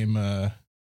Needlemeyers came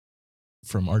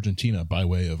from Argentina by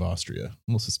way of Austria. A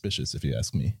little suspicious, if you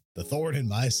ask me. The thorn in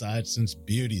my side since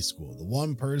beauty school. The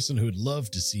one person who'd love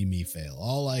to see me fail.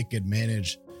 All I could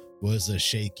manage was a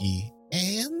shaky,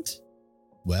 and?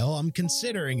 Well, I'm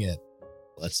considering it.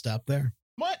 Let's stop there.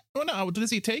 What? Oh, no.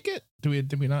 Does he take it?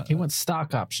 Did we not? He wants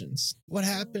stock options. What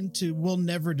happened to "We'll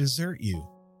never desert you"?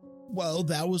 Well,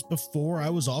 that was before I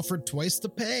was offered twice the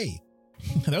pay.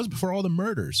 That was before all the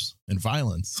murders and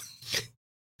violence.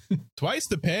 Twice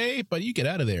the pay, but you get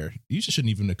out of there. You just shouldn't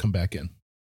even have come back in.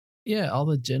 Yeah, all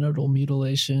the genital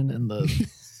mutilation and the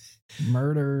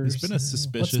murders. There's been a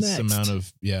suspicious amount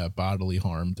of bodily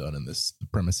harm done in this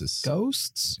premises.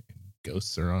 Ghosts?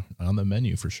 Ghosts are on the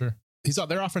menu for sure.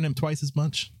 They're offering him twice as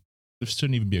much. There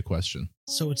shouldn't even be a question.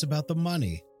 So it's about the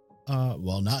money.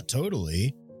 Well, not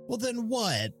totally. Well, then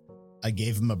what? I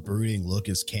gave him a brooding look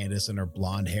as Candace and her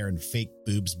blonde hair and fake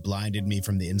boobs blinded me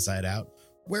from the inside out.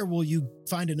 Where will you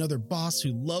find another boss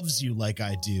who loves you like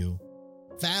I do?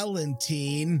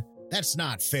 Valentine, that's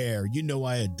not fair. You know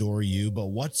I adore you, but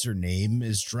what's her name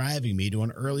is driving me to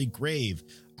an early grave.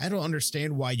 I don't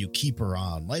understand why you keep her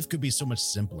on. Life could be so much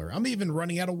simpler. I'm even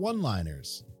running out of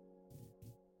one-liners.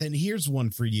 Then here's one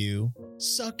for you.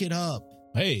 Suck it up.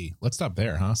 Hey, let's stop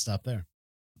there, huh? I'll stop there.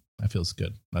 That feels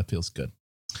good.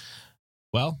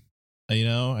 Well,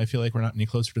 I feel like we're not any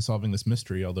closer to solving this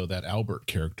mystery, although that Albert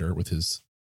character with his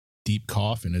deep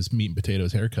cough and his meat and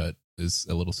potatoes haircut is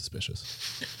a little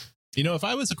suspicious. If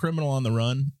I was a criminal on the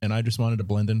run and I just wanted to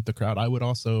blend in with the crowd, I would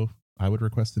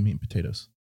request the meat and potatoes.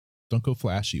 Don't go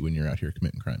flashy when you're out here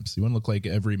committing crimes. You want to look like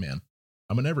every man.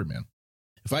 I'm an everyman.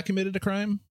 If I committed a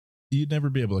crime, you'd never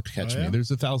be able to catch me.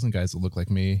 There's 1,000 guys that look like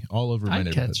me all over my I'd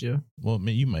neighborhood. catch you. Well,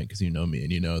 you might because you know me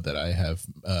and you know that I have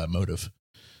motive.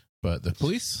 But the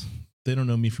police, they don't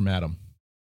know me from Adam.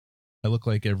 I look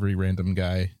like every random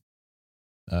guy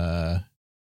at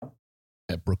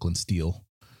Brooklyn Steel.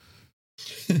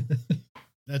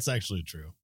 That's actually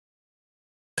true.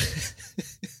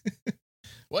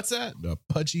 What's that? A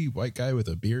pudgy white guy with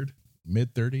a beard,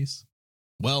 mid-30s?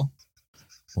 Well,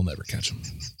 we'll never catch him.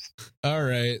 All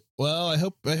right. Well, I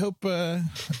hope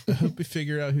we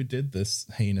figure out who did this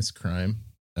heinous crime.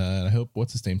 I hope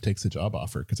what's his name takes the job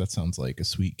offer because that sounds like a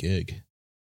sweet gig.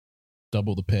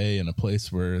 Double the pay in a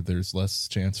place where there's less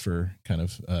chance for kind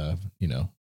of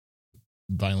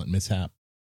violent mishap.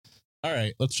 All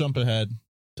right, let's jump ahead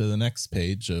to the next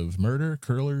page of Murder,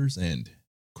 Curlers, and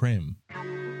Crime.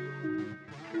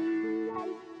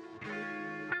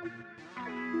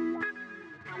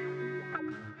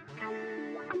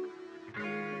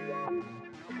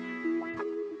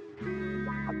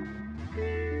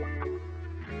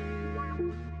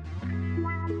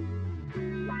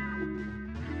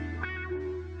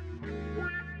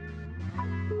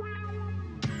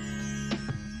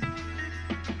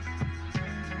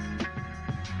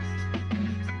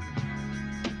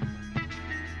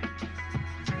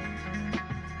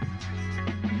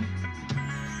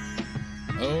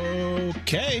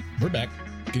 Okay, we're back.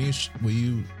 Will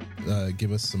you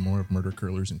give us some more of Murder,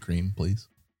 Curlers, and Cream, please?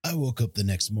 I woke up the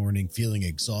next morning feeling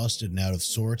exhausted and out of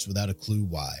sorts without a clue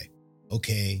why.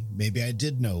 Okay, maybe I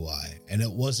did know why, and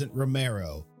it wasn't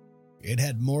Romero. It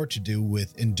had more to do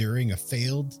with enduring a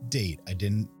failed date I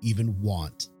didn't even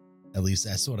want. At least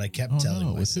that's what I kept telling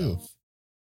with who? myself.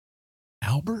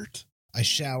 Albert? I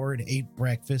showered, ate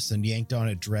breakfast, and yanked on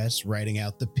a dress, writing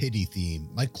out the pity theme.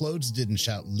 My clothes didn't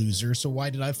shout loser, so why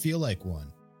did I feel like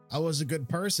one? I was a good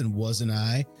person, wasn't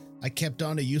I? I kept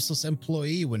on a useless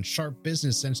employee when sharp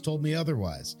business sense told me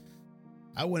otherwise.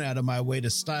 I went out of my way to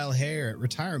style hair at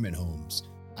retirement homes.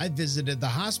 I visited the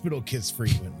hospital kids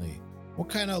frequently. What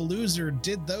kind of loser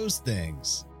did those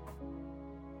things?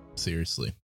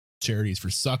 Seriously. Charities for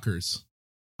suckers.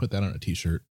 Put that on a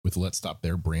t-shirt with Let's Stop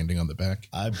There branding on the back.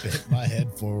 I bent my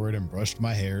head forward and brushed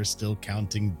my hair, still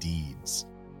counting deeds.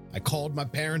 I called my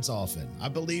parents often. I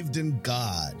believed in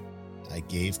God. I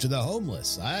gave to the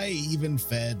homeless. I even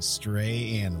fed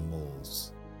stray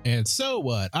animals. And so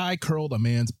what? I curled a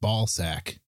man's ball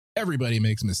sack. Everybody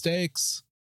makes mistakes.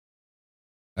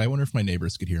 I wonder if my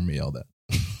neighbors could hear me yell that.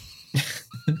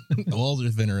 The walls are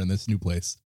thinner in this new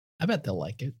place. I bet they'll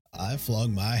like it. I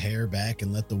flung my hair back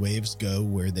and let the waves go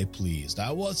where they pleased.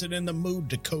 I wasn't in the mood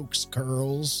to coax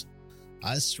curls.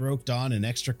 I stroked on an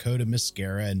extra coat of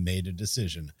mascara and made a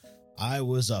decision. I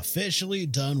was officially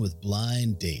done with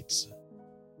blind dates.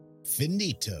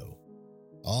 Finito.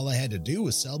 All I had to do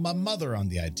was sell my mother on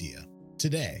the idea.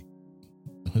 Today.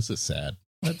 This is sad.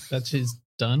 That she's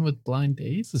done with blind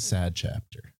dates? It's a sad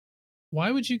chapter.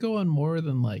 Why would you go on more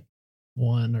than like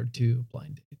 1 or 2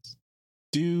 blind dates?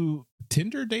 Do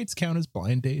Tinder dates count as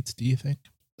blind dates, do you think?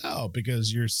 No,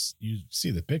 because you see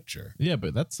the picture. Yeah,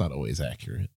 but that's not always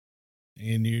accurate.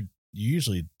 And you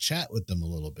usually chat with them a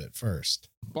little bit first.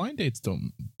 Blind dates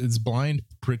don't... Does blind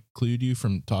preclude you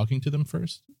from talking to them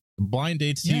first? Blind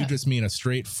dates to you just mean a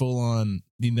straight, full-on,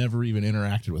 you never even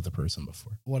interacted with a person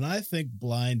before. When I think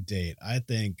blind date, I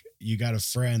think you got a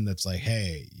friend that's like,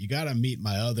 hey, you got to meet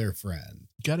my other friend.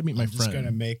 You got to meet my friend. I'm just going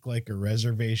to make like a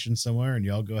reservation somewhere and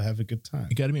y'all go have a good time.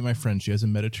 You got to meet my friend. She has a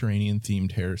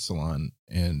Mediterranean-themed hair salon.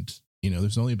 And,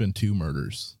 there's only been 2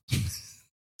 murders.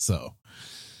 So,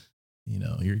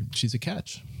 she's a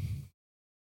catch.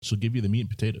 She'll give you the meat and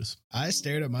potatoes. I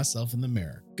stared at myself in the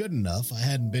mirror. Good enough. I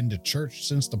hadn't been to church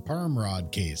since the perm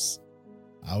rod case.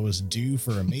 I was due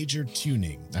for a major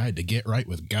tuning. I had to get right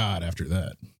with God after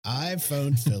that. I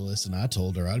phoned Phyllis and I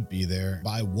told her I'd be there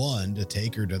by 1 to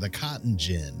take her to the Cotton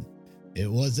Gin.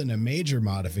 It wasn't a major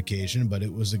modification, but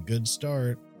it was a good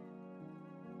start.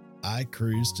 I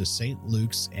cruised to St.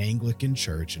 Luke's Anglican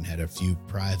Church and had a few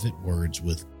private words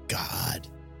with God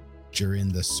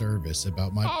during the service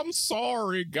about my... I'm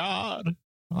sorry, God.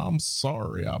 I'm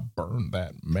sorry I burned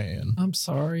that man. I'm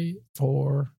sorry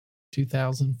for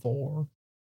 2004.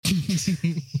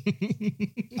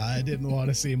 I didn't want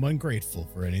to seem ungrateful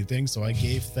for anything, so I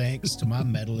gave thanks to my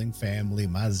meddling family,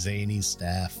 my zany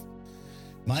staff,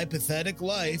 my pathetic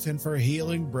life, and for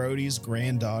healing Brody's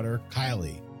granddaughter,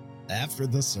 Kylie. After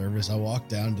the service, I walked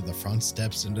down to the front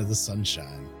steps into the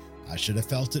sunshine. I should have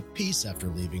felt at peace after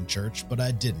leaving church, but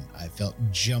I didn't. I felt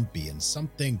jumpy and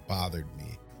something bothered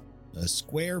me. A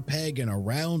square peg in a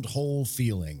round hole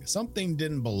feeling. Something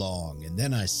didn't belong, and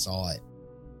then I saw it.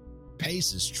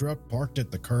 Pace's truck parked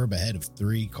at the curb ahead of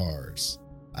 3 cars.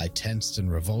 I tensed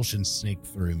and revulsion snaked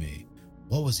through me.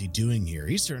 What was he doing here?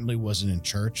 He certainly wasn't in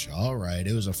church. All right,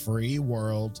 it was a free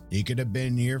world. He could have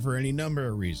been here for any number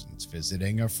of reasons.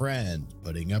 Visiting a friend,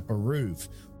 putting up a roof.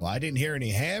 Well, I didn't hear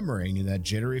any hammering and that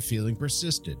jittery feeling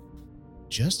persisted.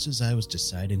 Just as I was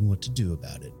deciding what to do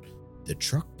about it, the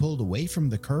truck pulled away from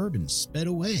the curb and sped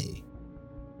away.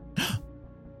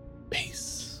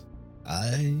 Pace.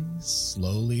 I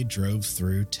slowly drove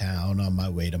through town on my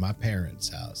way to my parents'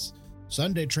 house.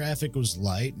 Sunday traffic was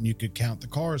light and you could count the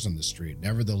cars on the street.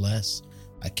 Nevertheless,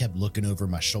 I kept looking over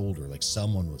my shoulder like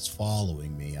someone was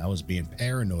following me. I was being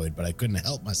paranoid, but I couldn't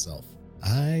help myself.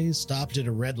 I stopped at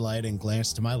a red light and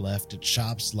glanced to my left at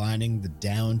shops lining the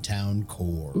downtown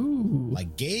core. Ooh. My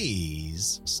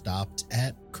gaze stopped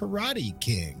at Karate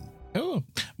King. Oh,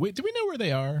 wait, do we know where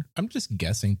they are? I'm just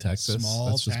guessing Texas. Small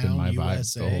That's just been town, my vibe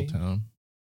USA. the whole town.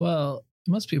 Well,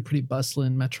 it must be a pretty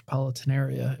bustling metropolitan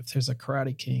area if there's a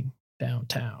Karate King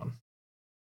downtown.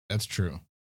 That's true.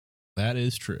 That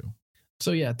is true.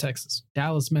 So yeah, Texas,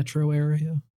 Dallas metro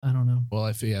area. I don't know. Well,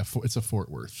 it's a Fort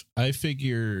Worth. I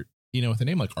figure, with a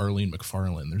name like Arlene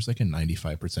McFarlane, there's like a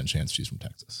 95% chance she's from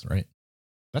Texas, right?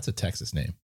 That's a Texas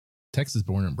name. Texas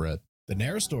born and bred. The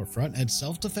narrow storefront had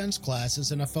self-defense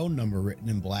classes and a phone number written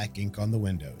in black ink on the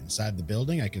window. Inside the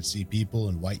building, I could see people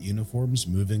in white uniforms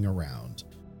moving around.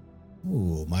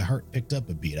 Ooh, my heart picked up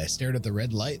a beat. I stared at the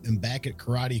red light and back at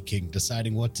Karate King,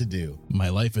 deciding what to do. My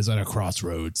life is at a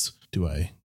crossroads. Do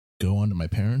I go on to my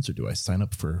parents or do I sign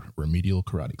up for remedial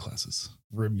karate classes?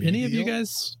 Any of you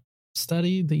guys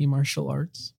study the martial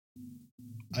arts?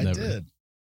 I Never. did.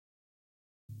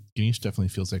 Ganesh definitely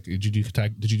feels like. Did you do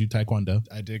Taekwondo?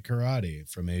 I did karate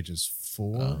from ages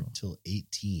 4 Oh. till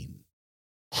 18.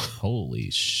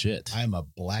 Holy shit. I'm a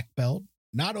black belt.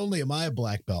 Not only am I a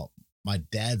black belt, my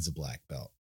dad's a black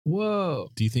belt. Whoa.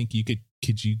 Do you think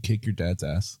could you kick your dad's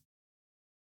ass?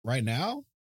 Right now?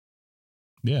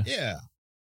 Yeah. Yeah.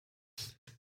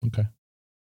 Okay.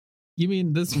 You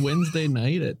mean this Wednesday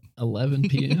night at 11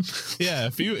 p.m.? Yeah.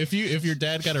 If your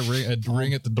dad got a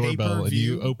ring at the doorbell and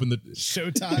you Pay-per-view. open the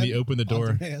Showtime. and you open the door,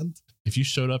 On demand. if you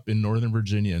showed up in Northern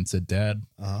Virginia and said, "Dad,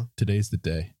 Uh-huh. today's the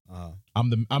day. Uh-huh. I'm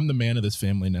the man of this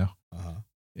family now," Uh-huh.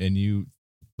 and you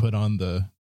put on the,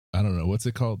 I don't know, what's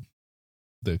it called,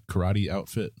 the karate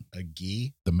outfit, A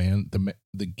gi.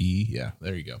 the gi. Yeah,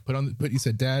 there you go. You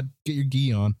said, "Dad, get your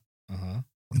gi on. Uh-huh.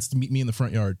 It's to meet me in the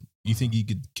front yard." You think you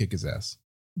could kick his ass?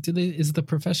 Is the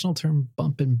professional term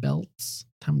bumping belts?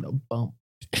 Time to bump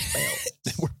belts.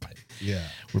 Yeah.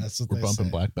 We're That's what we're they bumping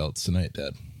say. black belts tonight,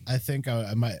 Dad. I think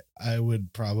I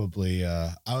would probably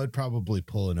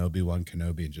pull an Obi-Wan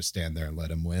Kenobi and just stand there and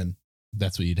let him win.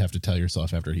 That's what you'd have to tell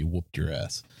yourself after he whooped your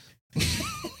ass.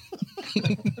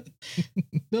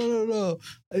 No.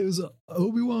 It was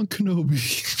Obi-Wan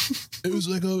Kenobi. It was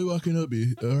like Obi-Wan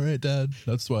Kenobi. All right, Dad.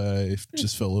 That's why I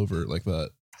just fell over like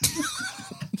that.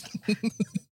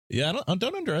 Yeah,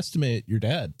 don't underestimate your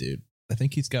dad, dude. I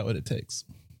think he's got what it takes.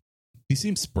 He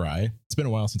seems spry. It's been a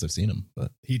while since I've seen him,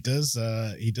 but He does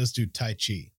do Tai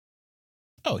Chi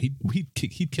oh, he'd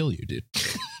kill you, dude.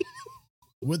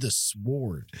 with a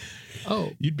sword.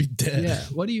 Oh, You'd be dead. yeah.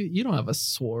 What do you don't have a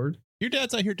sword? Your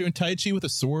dad's out here doing Tai Chi with a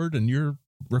sword, and you're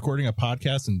recording a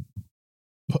podcast and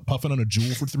puffing on a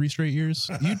jewel for 3 straight years.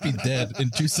 You'd be dead in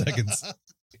 2 seconds.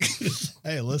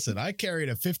 Hey, listen, I carried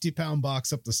a 50-pound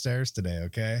box up the stairs today,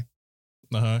 okay?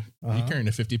 You're Uh-huh. carrying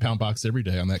a 50-pound box every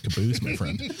day on that caboose, my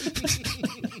friend.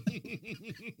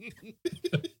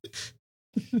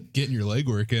 Getting your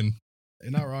legwork in.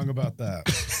 You're not wrong about that.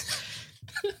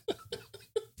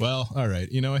 Well, all right.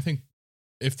 I think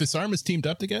if this arm is teamed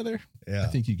up together, Yeah. I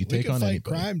think you could We take can on fight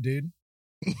anybody. crime, dude.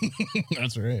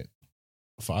 That's right.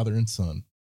 Father and son.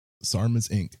 Sarma's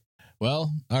Inc.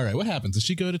 Well, all right. What happens? Does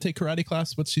she go to take karate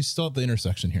class? But she's still at the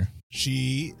intersection here.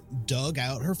 She dug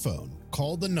out her phone,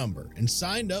 called the number, and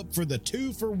signed up for the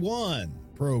 2-for-1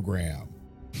 program.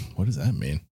 What does that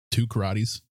mean? 2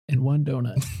 karates? And one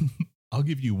donut. I'll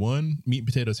give you 1 meat and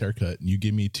potatoes haircut, and you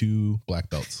give me 2 black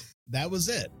belts. That was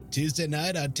it. Tuesday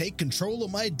night, I'd take control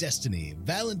of my destiny.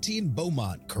 Valentine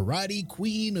Beaumont, karate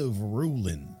queen of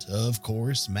Ruland. Of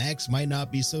course, Max might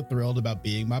not be so thrilled about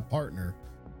being my partner,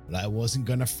 but I wasn't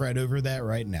going to fret over that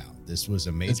right now. This was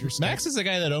a major step. Max is the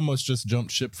guy that almost just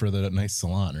jumped ship for the nice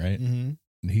salon, right? Mhm.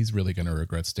 And he's really going to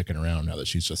regret sticking around now that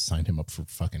she's just signed him up for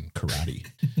fucking karate.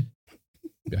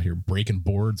 Out here breaking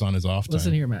boards on his off time.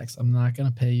 Listen here, Max. I'm not going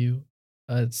to pay you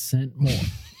a cent more.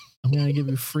 I'm going to give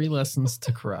you free lessons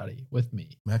to karate with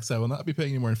me. Max, I will not be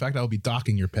paying you more. In fact, I will be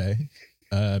docking your pay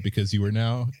because you are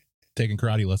now taking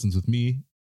karate lessons with me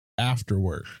after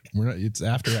work. It's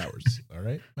after hours. All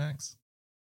right, Max?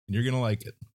 And you're going to like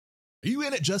it. Are you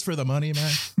in it just for the money,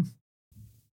 Max?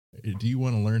 Do you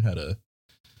want to learn how to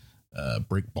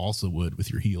break balsa wood with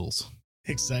your heels?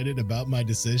 Excited about my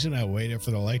decision, I waited for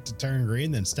the light to turn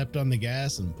green, then stepped on the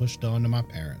gas and pushed on to my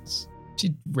parents.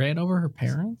 She ran over her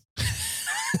parents?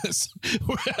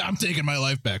 I'm taking my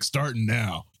life back, starting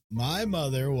now. My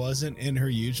mother wasn't in her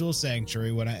usual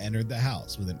sanctuary when I entered the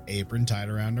house, with an apron tied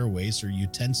around her waist, her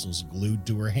utensils glued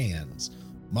to her hands.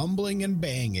 Mumbling and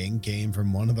banging came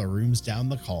from one of the rooms down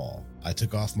the hall. I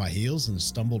took off my heels and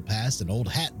stumbled past an old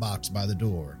hat box by the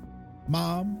door.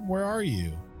 "Mom, where are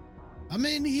you?" "I'm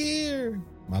in here,"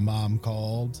 my mom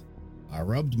called. I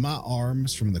rubbed my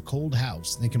arms from the cold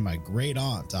house, thinking my great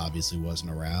aunt obviously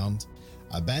wasn't around.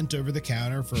 I bent over the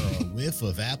counter for a whiff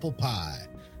of apple pie.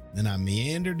 Then I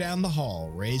meandered down the hall,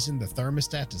 raising the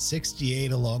thermostat to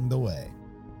 68 along the way.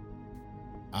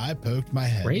 I poked my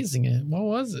head. Raising it. What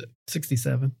was it?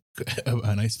 67.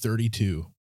 A nice 32.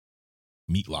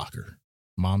 Meat locker.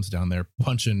 Mom's down there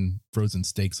punching frozen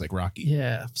steaks like Rocky.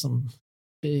 Yeah, some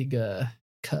big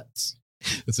cuts.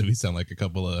 That's what we sound like a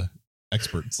couple of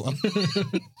experts on,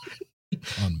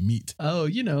 on meat. Oh,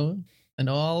 you know, I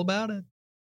know all about it.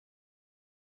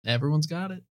 Everyone's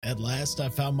got it. At last, I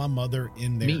found my mother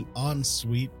in their Meat.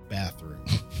 ensuite bathroom.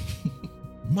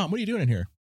 Mom, what are you doing in here?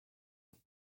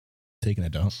 Taking a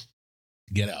dump.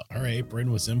 Get out. Her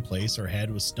apron was in place. Her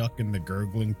head was stuck in the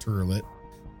gurgling toilet,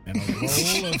 and a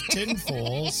roll of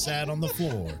tinfoil sat on the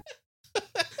floor.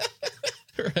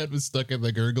 Her head was stuck in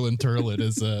the gurgling turlet.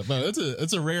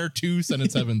 It's a rare 2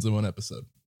 sentence heavens in one episode.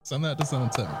 Send that to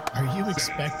sentence heaven. Are you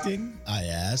expecting? I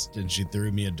asked, and she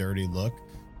threw me a dirty look.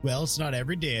 Well, it's not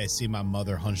every day I see my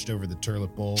mother hunched over the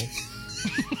toilet bowl.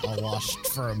 I watched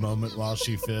for a moment while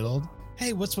she fiddled.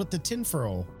 Hey, what's with the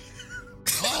tinfoil?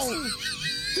 Oh,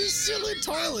 this silly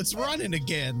toilet's running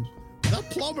again. The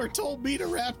plumber told me to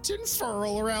wrap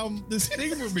tinfoil around this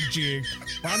thingamajig.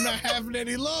 I'm not having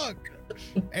any luck.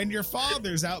 And your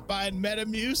father's out buying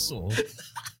Metamucil.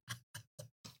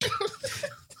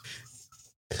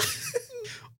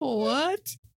 What?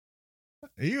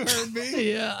 You heard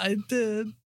me? Yeah, I did.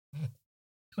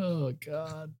 Oh,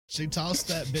 God. She tossed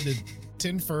that bit of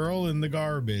tinfoil in the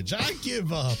garbage. I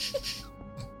give up.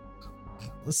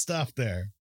 Let's stop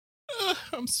there.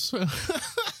 I'm so.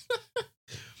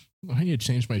 I need to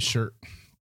change my shirt.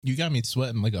 You got me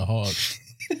sweating like a hog.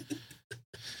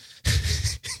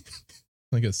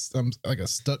 like a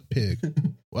stuck pig.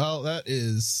 Well, that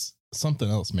is something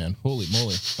else, man. Holy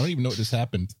moly. I don't even know what just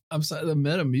happened. I'm sorry. The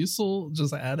Metamucil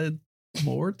just added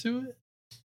more to it.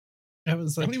 I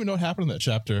was I like, don't even know what happened in that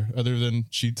chapter other than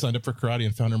she signed up for karate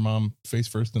and found her mom face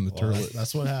first in the Well, toilet.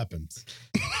 that's what happens.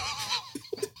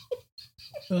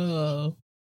 oh,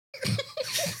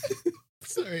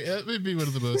 Sorry, that may be one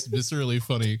of the most viscerally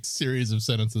funny series of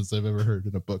sentences I've ever heard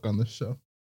in a book on this show.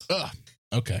 Ugh.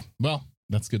 Okay, well,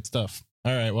 that's good stuff.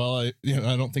 All right, well, I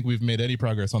don't think we've made any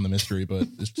progress on the mystery, but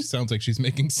it just sounds like she's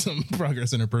making some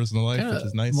progress in her personal life, kinda which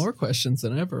is nice. more questions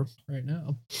than ever right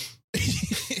now.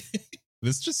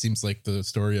 This just seems like the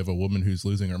story of a woman who's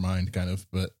losing her mind, kind of.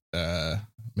 But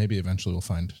maybe eventually we'll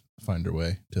find her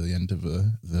way to the end of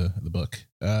the book.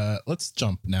 Let's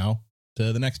jump now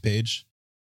to the next page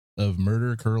of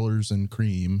Murder, Curlers, and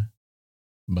Cream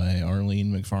by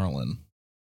Arlene McFarlane.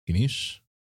 Ganesh,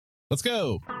 let's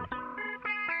go.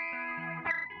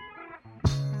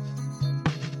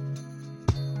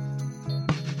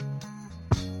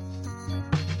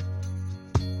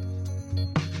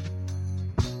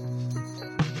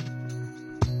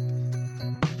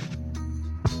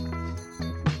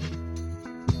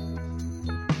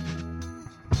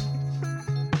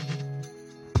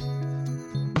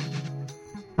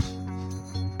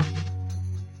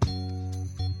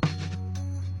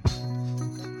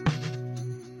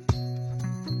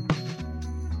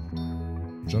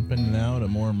 Jumping now to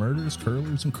more Murders,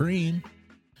 Curlers, and Cream.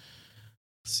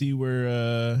 See where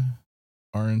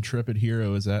our intrepid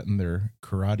hero is at in their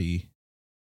karate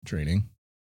training.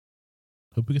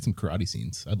 Hope we get some karate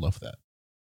scenes. I'd love that.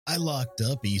 I locked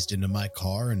up, eased into my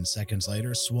car, and seconds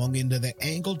later swung into the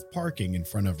angled parking in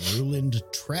front of Ruland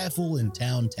Travel in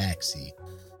Town Taxi.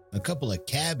 A couple of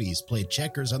cabbies played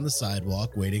checkers on the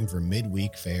sidewalk, waiting for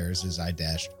midweek fares as I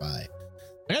dashed by.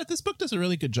 Yeah, this book does a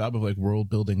really good job of like world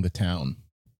building the town.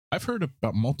 I've heard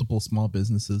about multiple small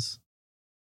businesses.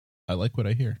 I like what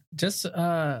I hear. Just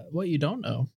what you don't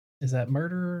know is that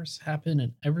murders happen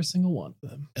in every single one of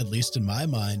them. At least in my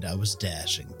mind, I was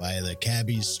dashing. By the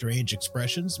cabbie's strange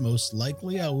expressions, most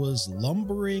likely I was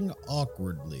lumbering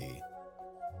awkwardly.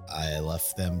 I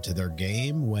left them to their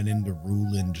game, went into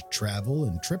Ruland Travel,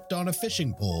 and tripped on a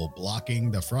fishing pole blocking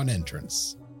the front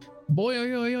entrance.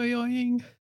 Boing,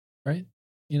 right?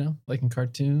 You know, like in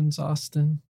cartoons,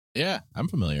 Austin. Yeah, I'm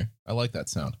familiar. I like that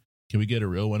sound. Can we get a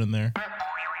real one in there?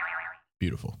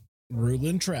 Beautiful.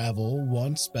 Ruland Travel,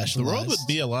 one The specialized. world would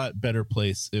be a lot better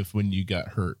place if when you got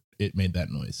hurt, it made that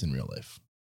noise in real life.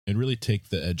 It'd really take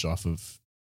the edge off of,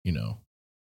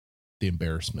 the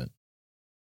embarrassment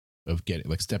of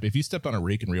getting if you stepped on a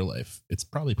rake in real life, it's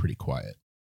probably pretty quiet.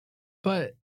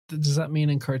 But does that mean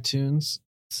in cartoons,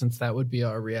 since that would be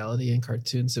our reality in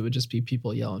cartoons, it would just be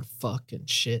people yelling fuck and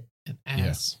shit and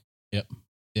ass?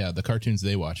 Yeah, the cartoons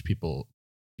they watch, people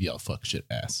yell fuck, shit,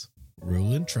 ass.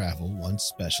 Rulin Travel once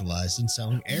specialized in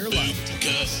selling airline Boot,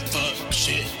 tickets. gut, fuck,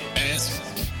 shit, ass.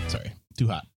 Sorry, too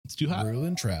hot. It's too hot.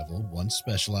 Rulin Travel once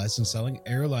specialized in selling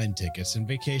airline tickets and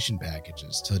vacation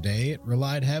packages. Today, it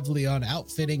relied heavily on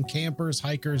outfitting campers,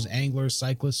 hikers, anglers,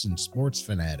 cyclists, and sports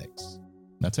fanatics.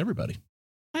 That's everybody.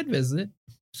 I'd visit,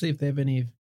 see if they have any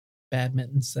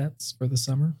badminton sets for the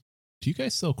summer. Do you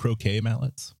guys sell croquet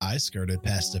mallets? I skirted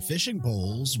past the fishing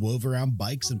poles, wove around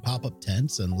bikes and pop-up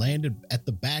tents, and landed at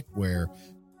the back where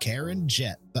Karen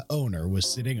Jett, the owner,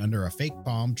 was sitting under a fake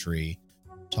palm tree,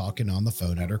 talking on the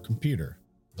phone at her computer.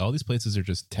 All these places are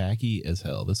just tacky as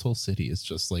hell. This whole city is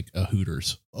just like a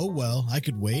Hooters. Oh well, I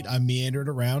could wait. I meandered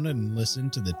around and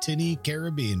listened to the tinny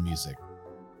Caribbean music.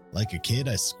 Like a kid,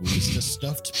 I squeezed a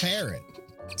stuffed parrot.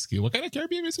 Excuse, what kind of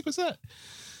Caribbean music was that?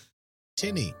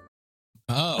 Tinny.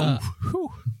 Oh, whew.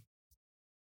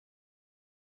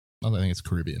 Oh, I think it's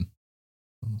Caribbean.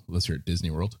 Unless you're at Disney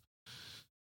World.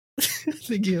 I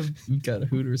think you've got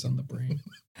Hooters on the brain.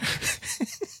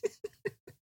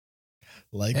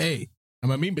 Like, Hey,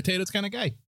 I'm a meat and potatoes kind of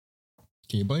guy.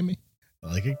 Can you blame me?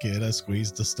 like a kid, I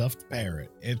squeezed a stuffed parrot.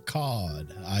 It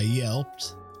cawed. I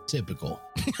yelped. Typical.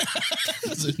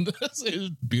 That's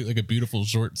like a beautiful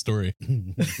short story.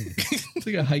 It's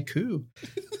like a haiku.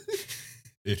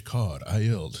 It cawed. I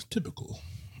yelled. Typical.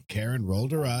 Karen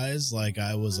rolled her eyes like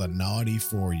I was a naughty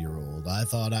 4-year-old. I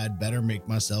thought I'd better make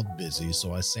myself busy,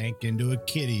 so I sank into a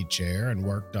kiddie chair and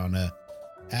worked on a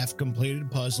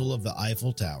half-completed puzzle of the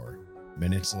Eiffel Tower.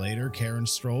 Minutes later, Karen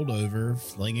strolled over,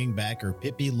 flinging back her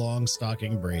Pippi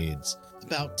Longstocking braids.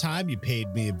 About time you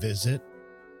paid me a visit.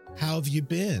 How have you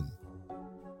been?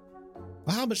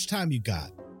 Well, how much time you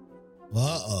got?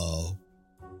 Uh-oh.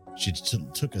 She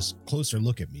took a closer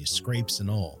look at me, scrapes and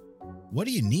all. What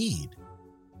do you need?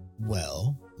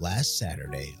 Well, last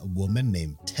Saturday, a woman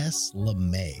named Tess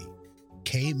LeMay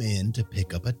came in to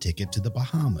pick up a ticket to the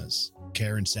Bahamas.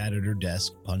 Karen sat at her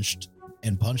desk, punched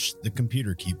the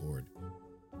computer keyboard.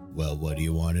 Well, what do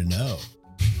you want to know?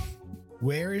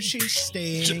 Where is she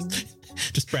staying?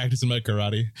 Just practicing my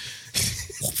karate.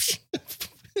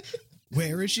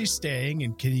 Where is she staying,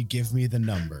 and can you give me the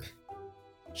number?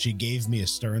 She gave me a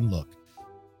stern look.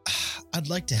 I'd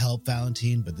like to help,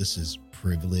 Valentine, but this is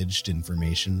privileged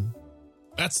information.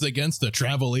 That's against the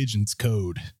travel agent's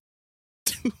code.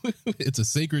 It's a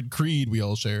sacred creed we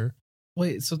all share.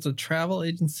 Wait, so it's a travel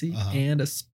agency and a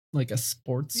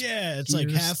sports? Yeah, it's like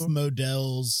gear half store?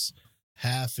 models,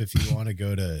 half if you want to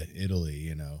go to Italy,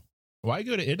 you know. Why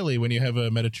go to Italy when you have a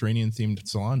Mediterranean themed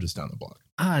salon just down the block?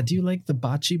 Do you like the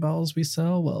bocce balls we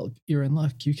sell? Well, you're in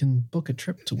luck. You can book a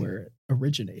trip to where it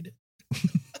originated.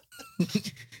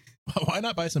 Why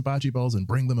not buy some bocce balls and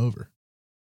bring them over?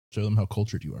 Show them how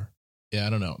cultured you are. Yeah, I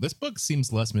don't know. This book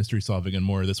seems less mystery solving and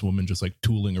more this woman just like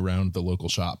tooling around the local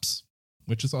shops,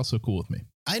 which is also cool with me.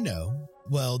 I know.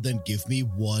 Well, then give me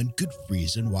one good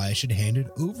reason why I should hand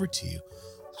it over to you.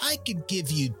 I could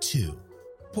give you two.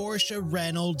 Portia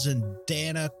Reynolds and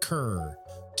Dana Kerr.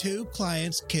 2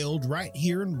 clients killed right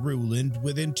here in Ruland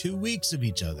within 2 weeks of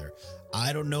each other.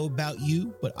 I don't know about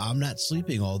you, but I'm not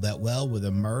sleeping all that well with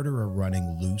a murderer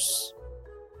running loose.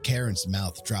 Karen's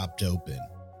mouth dropped open.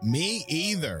 Me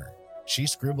either. She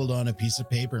scribbled on a piece of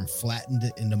paper and flattened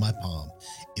it into my palm.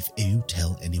 If you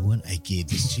tell anyone I gave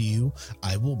this to you,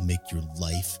 I will make your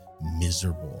life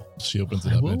miserable. She opens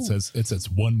it up and it says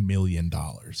 $1 million.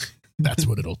 That's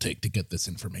what it'll take to get this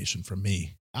information from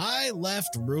me. I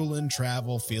left Ruland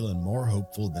Travel feeling more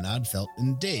hopeful than I'd felt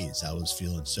in days. I was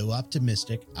feeling so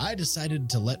optimistic, I decided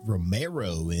to let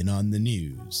Romero in on the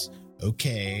news.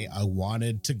 Okay, I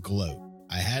wanted to gloat.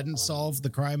 I hadn't solved the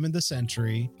crime of the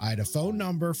century. I had a phone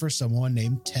number for someone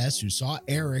named Tess who saw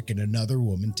Eric and another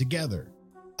woman together.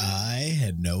 I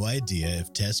had no idea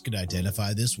if Tess could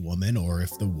identify this woman or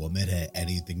if the woman had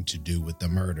anything to do with the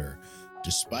murder.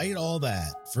 Despite all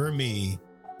that, for me,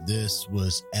 this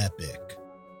was epic.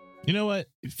 You know what?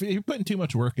 If you're putting too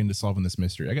much work into solving this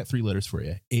mystery, I got 3 letters for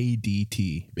you.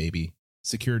 ADT, baby.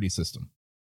 Security system.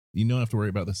 You don't have to worry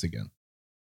about this again.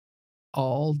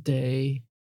 All day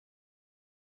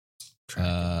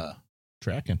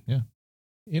tracking. Yeah.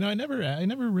 You know, I never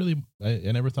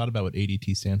thought about what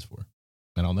ADT stands for,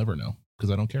 and I'll never know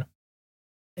because I don't care.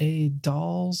 A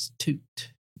doll's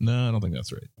toot. No, I don't think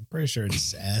that's right. I'm pretty sure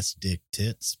it's ass, dick,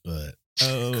 tits, but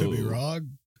Oh, could be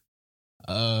wrong.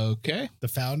 Okay. The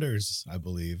founders, I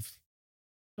believe.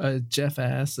 Jeff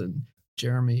Ass and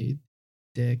Jeremy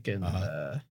Dick and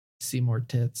Seymour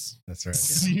Tits. That's right.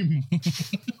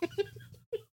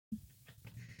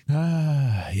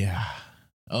 Yeah.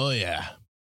 Oh, yeah.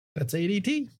 That's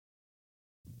ADT.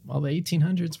 While the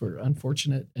 1800s were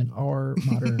unfortunate in our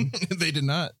modern They did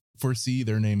not. foresee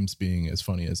their names being as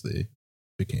funny as they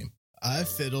became. I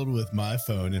fiddled with my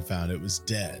phone and found it was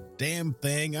dead. Damn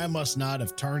thing, I must not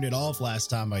have turned it off last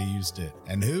time I used it.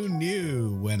 And who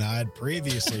knew when I'd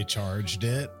previously charged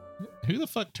it? Who the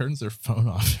fuck turns their phone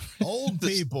off? Old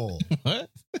people. What?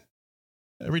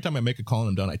 Every time I make a call and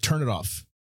I'm done, I turn it off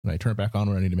and I turn it back on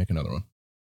when I need to make another one.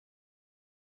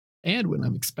 And when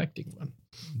I'm expecting one.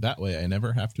 That way I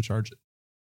never have to charge it.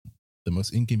 The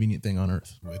most inconvenient thing on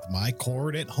earth. With my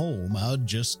cord at home, I'll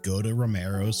just go to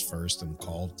Romero's first and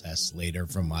call Tess later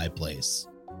from my place.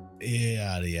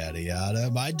 Yada, yada, yada.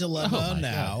 My dilemma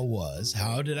now was,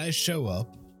 how did I show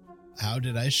up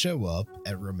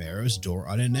at Romero's door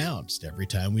unannounced? Every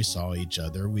time we saw each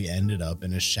other, we ended up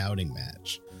in a shouting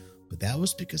match. But that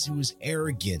was because he was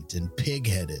arrogant and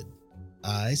pig-headed.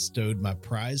 I stowed my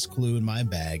prize clue in my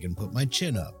bag and put my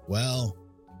chin up. Well,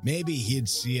 maybe he'd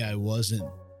see I wasn't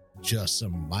just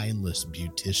some mindless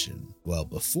beautician. Well,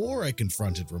 before I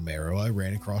confronted Romero, I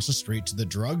ran across the street to the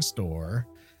drugstore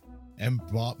and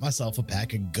bought myself a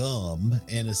pack of gum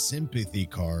and a sympathy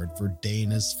card for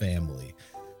Dana's family.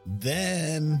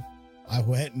 Then I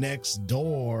went next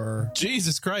door.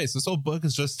 Jesus Christ, this whole book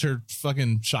is just her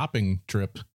fucking shopping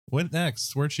trip. What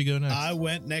next? Where'd she go next? I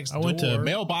went next I door. went to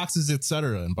mailboxes,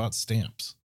 etc., and bought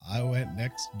stamps. I went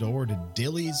next door to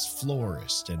Dilly's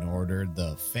Florist and ordered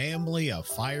the family of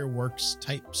fireworks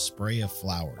type spray of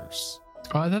flowers.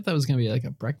 Oh, I thought that was going to be like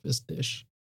a breakfast dish.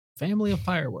 Family of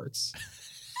fireworks.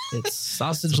 It's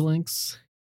sausage links,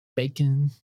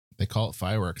 bacon. They call it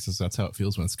fireworks because that's how it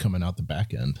feels when it's coming out the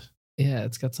back end. Yeah,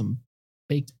 it's got some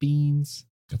baked beans.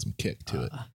 Got some kick to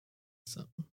it. Some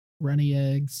runny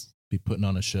eggs, Be putting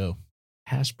on a show.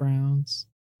 hash browns.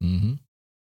 Mm-hmm.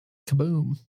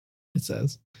 Kaboom! It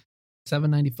says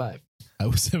 $7.95.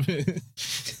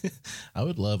 I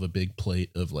would love a big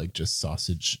plate of like just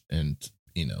sausage and,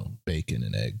 bacon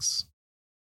and eggs.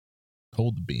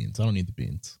 Hold the beans. I don't need the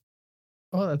beans.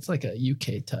 Oh, that's like a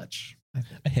UK touch. I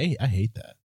think. I hate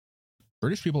that.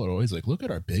 British people are always like, look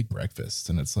at our big breakfasts.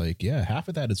 And it's like, yeah, half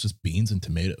of that is just beans and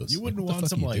tomatoes. You wouldn't what the want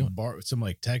fuck are you doing? some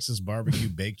Texas barbecue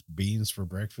baked beans for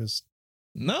breakfast?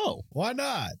 No, Why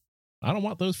not? I don't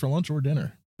want those for lunch or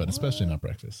dinner, but especially not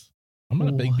breakfast. I'm not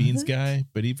a big beans What? guy,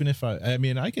 but even if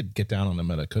I could get down on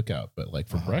them at a cookout, but like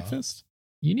for breakfast,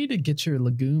 You need to get your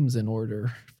legumes in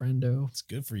order, friendo. It's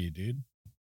good for you, dude.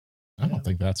 I don't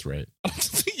think that's right.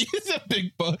 Use a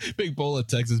big bowl of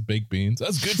Texas baked beans.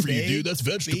 That's good for you, dude. That's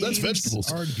vegetable. That's Beans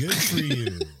vegetables. are good for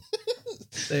you.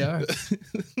 They are.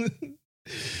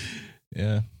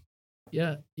 Yeah.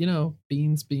 Yeah,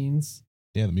 beans.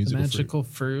 Yeah, the The musical fruit. magical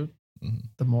fruit. Mhm.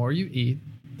 The more you eat,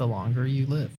 the longer you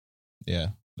live. Yeah,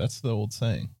 that's the old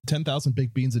saying. 10,000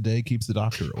 baked beans a day keeps the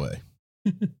doctor away.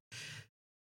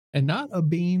 And not a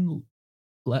bean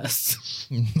less.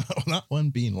 No, not one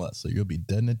bean less, so you'll be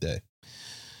dead in a day.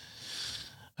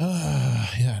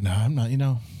 Yeah, no, I'm not,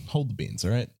 hold the beans,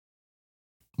 all right?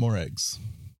 More eggs,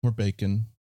 more bacon.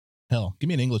 Hell, give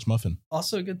me an English muffin.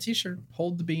 Also a good t-shirt.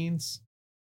 Hold the beans.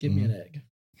 Give me an egg.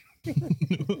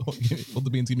 Hold the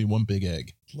beans, give me one big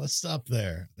egg. Let's stop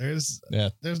there. There's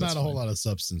not that's a whole fine. lot of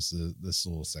substance to this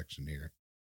little section here.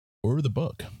 Or the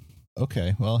book.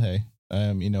 Okay, well, hey,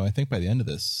 I think by the end of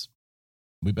this,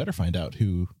 we better find out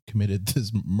who committed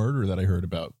this murder that I heard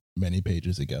about many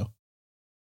pages ago.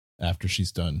 After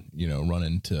she's done,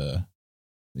 running to,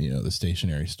 the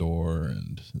stationery store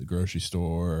and the grocery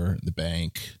store, the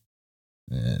bank,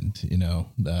 and,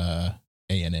 the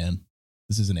A&N.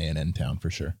 This is an A&N town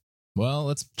for sure. Well,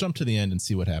 let's jump to the end and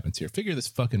see what happens here. Figure this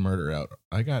fucking murder out.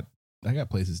 I got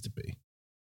places to be.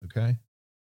 Okay?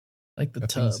 Like the Got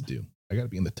tub. things to do. I got to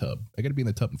be in the tub. I got to be in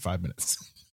the tub in 5 minutes.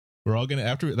 We're all going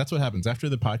to, that's what happens. After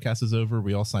the podcast is over,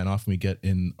 we all sign off and we get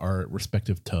in our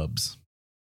respective tubs.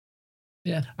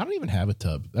 Yeah. I don't even have a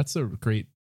tub. That's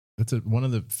one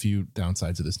of the few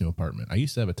downsides of this new apartment. I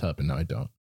used to have a tub and now I don't.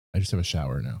 I just have a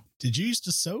shower now. Did you used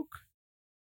to soak?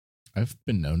 I've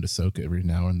been known to soak every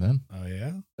now and then. Oh,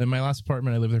 yeah? In my last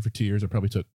apartment, I lived there for 2 years. I probably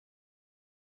took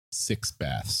 6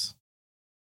 baths,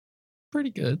 Pretty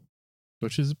good.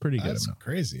 which is a pretty good That's amount.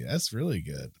 crazy. That's really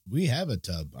good. We have a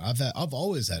tub. I've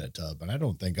always had a tub, and I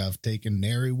don't think I've taken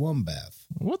nary one bath.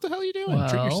 What the hell are you doing?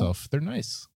 Treat Well- yourself. They're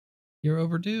nice. You're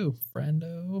overdue,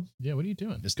 friendo. Yeah, what are you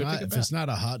doing? It's Go not, take a if bath. it's not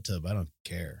a hot tub, I don't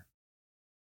care.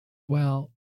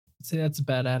 Well, see, that's a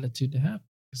bad attitude to have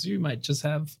because you might just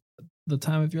have the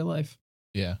time of your life.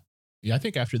 Yeah. I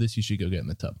think after this, you should go get in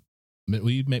the tub.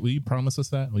 Will you promise us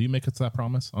that? Will you make us that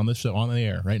promise on this show, on the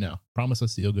air right now? Promise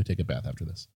us that you'll go take a bath after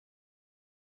this.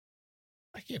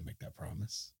 I can't make that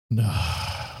promise. No.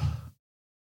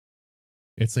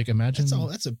 It's like, imagine.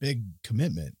 That's a big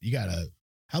commitment. You gotta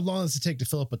How long does it take to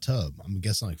fill up a tub? I'm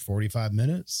guessing like 45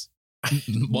 minutes.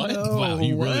 What? No, Wow,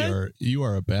 you what? really are. You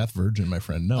are a bath virgin, my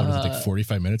friend. No, it doesn't take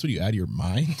 45 minutes. What are you out of your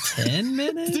mind? 10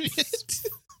 minutes?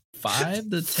 5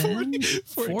 to 10?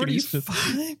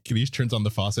 45? Ganesh turns on the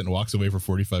faucet and walks away for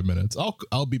 45 minutes.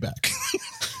 I'll be back.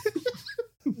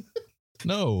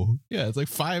 No, yeah, it's like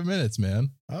 5 minutes,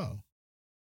 man. Oh,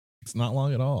 It's not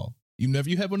long at all. You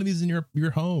have one of these in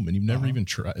your home, and you've never even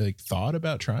thought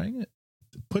about trying it.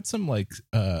 Put some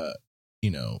a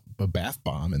bath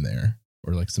bomb in there,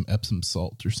 or like some Epsom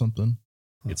salt or something.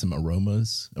 Get some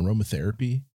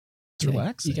aromatherapy. It's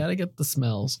relaxing. You got to get the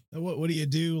smells. what do you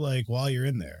do like while you're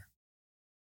in there?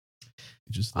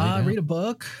 You just lay down. Read a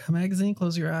book, a magazine,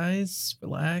 close your eyes,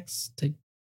 relax, take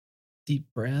deep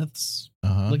breaths,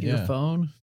 look at your phone.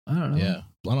 I don't know. Yeah.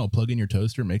 I don't know. Plug in your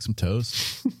toaster, make some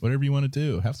toast, whatever you want to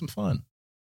do. Have some fun.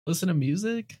 Listen to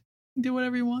music. Do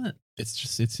whatever you want. It's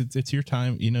just it's your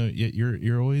time. You know,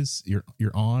 you're always you're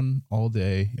on all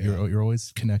day. Yeah. You're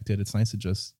always connected. It's nice to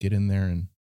just get in there and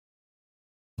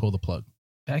pull the plug.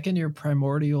 Back in your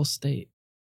primordial state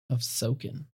of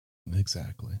soaking.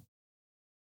 Exactly.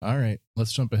 All right,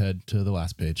 let's jump ahead to the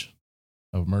last page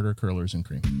of Murder, Curlers, and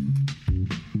Cream.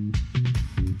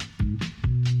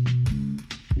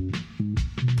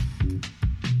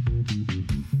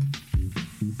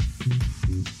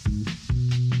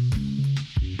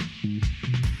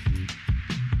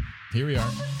 Here we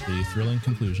are, the thrilling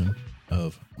conclusion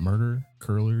of Murder,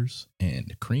 Curlers,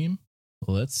 and Cream.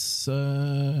 Let's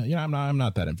I'm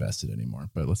not that invested anymore,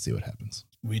 but let's see what happens.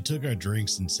 We took our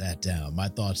drinks and sat down. My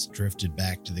thoughts drifted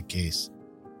back to the case.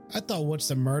 I thought once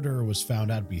the murderer was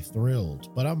found, I'd be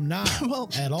thrilled, but I'm not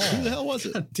at all. Who the hell was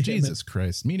it? God damn Jesus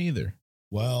Christ, me neither.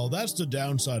 Well, that's the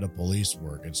downside of police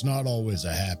work. It's not always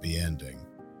a happy ending.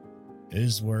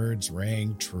 His words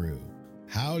rang true.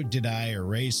 How did I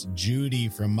erase Judy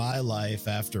from my life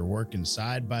after working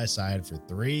side by side for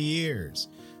 3 years?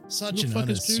 Such Who an the fuck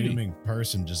is Judy? unassuming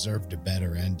person deserved a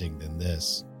better ending than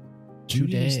this.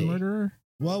 Judy is the Today. murderer?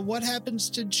 Well, what happens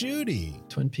to Judy?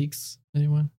 Twin Peaks,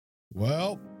 anyone?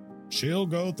 Well, she'll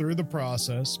go through the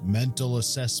process, mental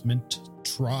assessment,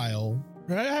 trial.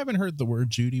 I haven't heard the word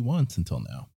Judy once until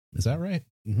now. Is that right?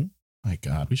 Mhm. My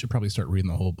God, we should probably start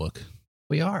reading the whole book.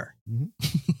 We are.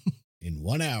 In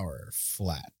 1 hour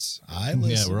flat. I Yeah,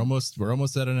 listened. we're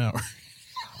almost at an hour.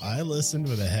 I listened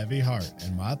with a heavy heart,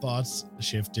 and my thoughts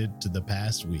shifted to the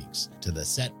past weeks, to the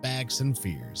setbacks and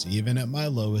fears. Even at my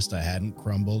lowest, I hadn't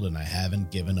crumbled and I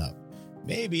haven't given up.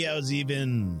 Maybe I was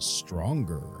even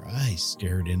stronger. I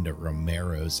stared into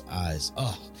Romero's eyes.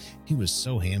 Oh, he was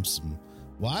so handsome.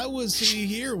 Why was he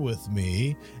here with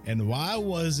me? And why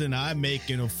wasn't I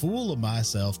making a fool of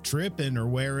myself, tripping or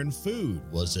wearing food?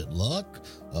 Was it luck,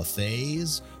 a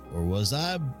phase, or was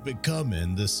I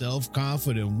becoming the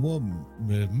self-confident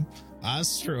woman I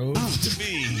strove to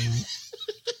be?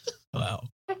 Wow.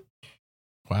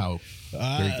 Wow.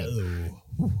 Very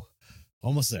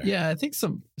Almost there. Yeah, I think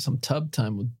some tub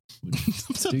time would do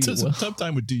you Some well. tub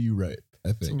time would do you right, I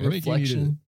think. Some I think you need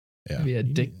reflection. to- yeah. Maybe a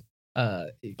You dick. need-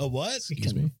 A what?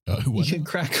 Excuse can- me. You What? can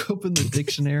crack open the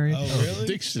dictionary. Oh, really?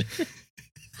 Dictionary.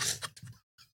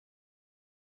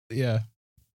 Yeah.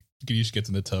 Ganesh gets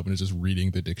in the tub and is just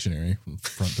reading the dictionary from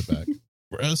front to back.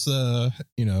 Whereas,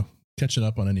 catching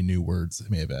up on any new words they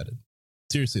may have added.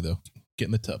 Seriously, though, get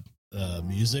in the tub. The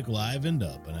music livened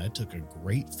up, and I took a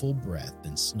grateful breath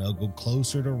and snuggled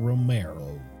closer to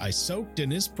Romero. I soaked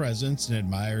in his presence and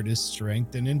admired his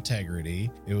strength and integrity.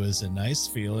 It was a nice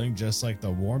feeling, just like the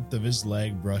warmth of his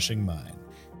leg brushing mine.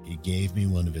 He gave me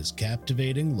one of his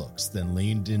captivating looks, then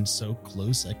leaned in so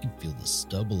close I could feel the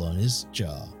stubble on his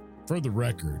jaw. For the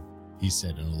record, he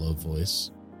said in a low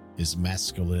voice, his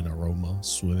masculine aroma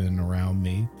swimming around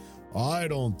me, I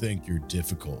don't think you're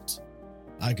difficult.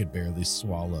 I could barely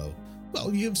swallow.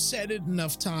 Well, you've said it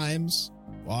enough times.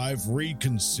 I've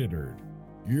reconsidered.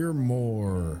 You're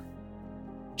more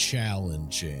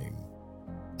challenging.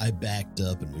 I backed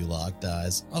up and we locked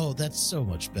eyes. Oh, that's so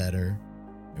much better.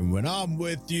 And when I'm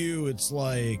with you, it's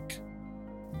like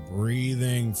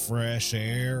breathing fresh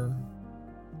air.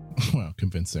 Wow,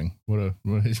 convincing. What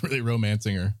he's really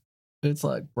romancing her. It's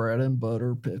like bread and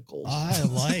butter pickles. I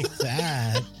like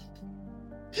that.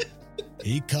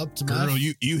 He cupped my Girl,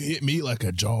 you hit me like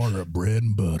a jar of bread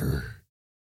and butter.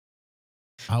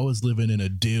 I was living in a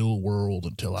dill world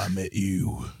until I met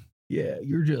you. Yeah,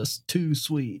 you're just too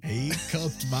sweet. He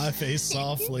cupped my face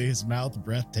softly, his mouth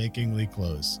breathtakingly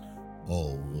close.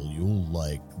 Oh, well, you'll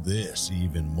like this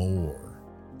even more.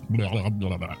 Blah,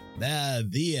 blah, blah.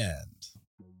 The end.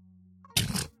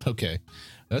 Okay.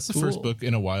 That's the first Cool. book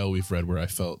in a while we've read where I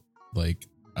felt like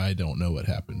I don't know what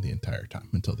happened the entire time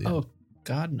until the end. Oh,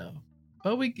 God, no.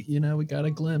 But we got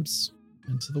a glimpse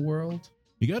into the world.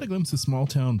 You got a glimpse of small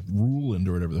town Ruland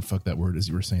or whatever the fuck that word is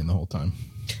you were saying the whole time.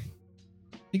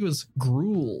 I think it was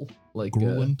gruel, like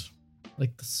Grueland.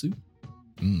 like the soup.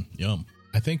 Yum.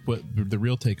 I think what the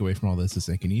real takeaway from all this is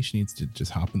that Ganesh needs to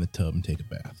just hop in the tub and take a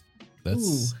bath.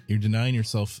 You're denying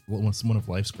yourself one of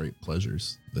life's great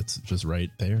pleasures. That's just right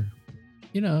there.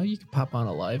 You know, you could pop on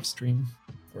a live stream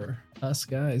for us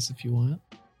guys if you want.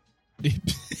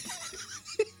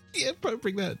 Yeah, probably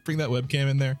bring that webcam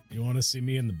in there. You want to see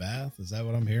me in the bath? Is that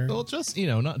what I'm hearing? Well, just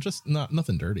not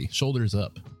nothing dirty. Shoulders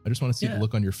up. I just want to see the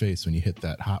look on your face when you hit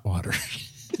that hot water.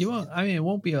 You won't. I mean, it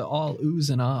won't be all oohs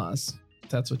and ahs. If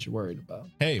that's what you're worried about.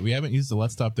 Hey, we haven't used the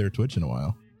Let's Stop There Twitch in a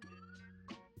while.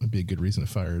 That'd be a good reason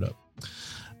to fire it up.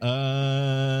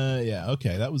 Yeah,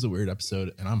 okay. That was a weird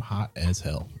episode, and I'm hot as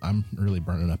hell. I'm really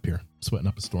burning up here, sweating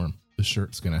up a storm. The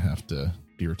shirt's gonna have to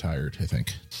be retired, I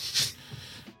think.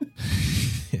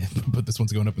 Yeah, but this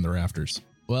one's going up in the rafters.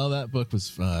 Well, that book was,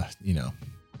 fine,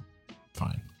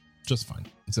 just fine.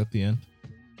 Is that the end?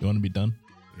 You want to be done?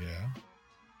 Yeah.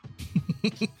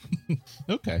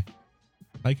 Okay,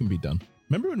 I can be done.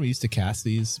 Remember when we used to cast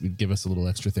these? We'd give us a little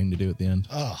extra thing to do at the end.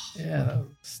 Oh, Yeah, that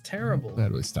was terrible. I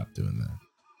really stopped doing that.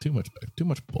 Too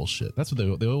much bullshit. That's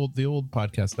what the old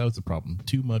podcast. That was the problem.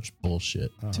 Too much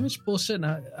bullshit. Too much bullshit.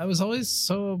 And I was always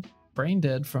so brain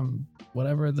dead from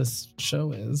whatever this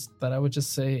show is that I would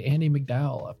just say Andy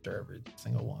McDowell after every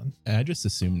single one. And I just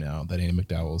assume now that Andy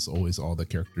McDowell is always all the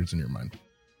characters in your mind.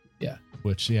 Yeah.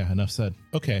 Which, yeah, enough said.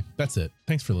 Okay, that's it.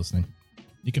 Thanks for listening.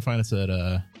 You can find us at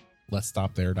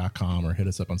letsstopthere.com or hit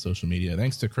us up on social media.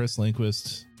 Thanks to Chris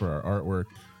Lindquist for our artwork,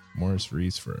 Morris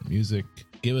Reese for our music.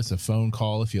 Give us a phone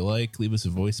call if you like. Leave us a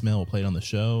voicemail. We'll play it on the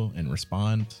show and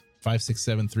respond.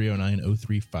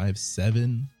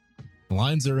 567-309-0357. The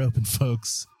lines are open,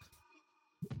 folks.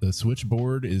 The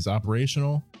switchboard is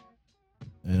operational,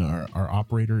 and our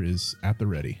operator is at the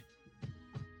ready.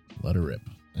 Let her rip.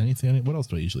 Anything? What else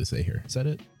do I usually say here? Is that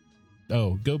it?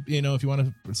 Oh, go, if you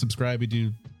want to subscribe, we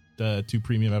do 2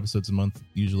 premium episodes a month,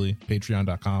 usually.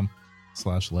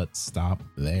 Patreon.com/Let's Stop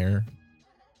There.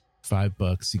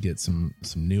 $5, you get some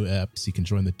new eps. You can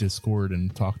join the Discord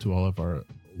and talk to all of our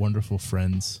wonderful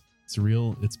friends.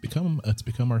 It's become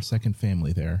our second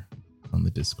family there on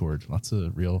the Discord. Lots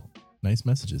of real nice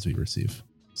messages we receive.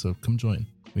 So come join.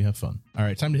 We have fun. All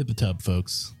right, time to hit the tub,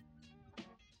 folks.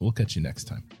 We'll catch you next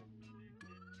time.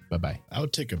 Bye-bye. I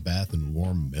would take a bath in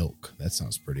warm milk. That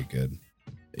sounds pretty good.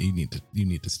 You need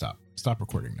to stop. Stop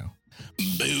recording now.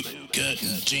 Boot cut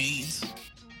jeans.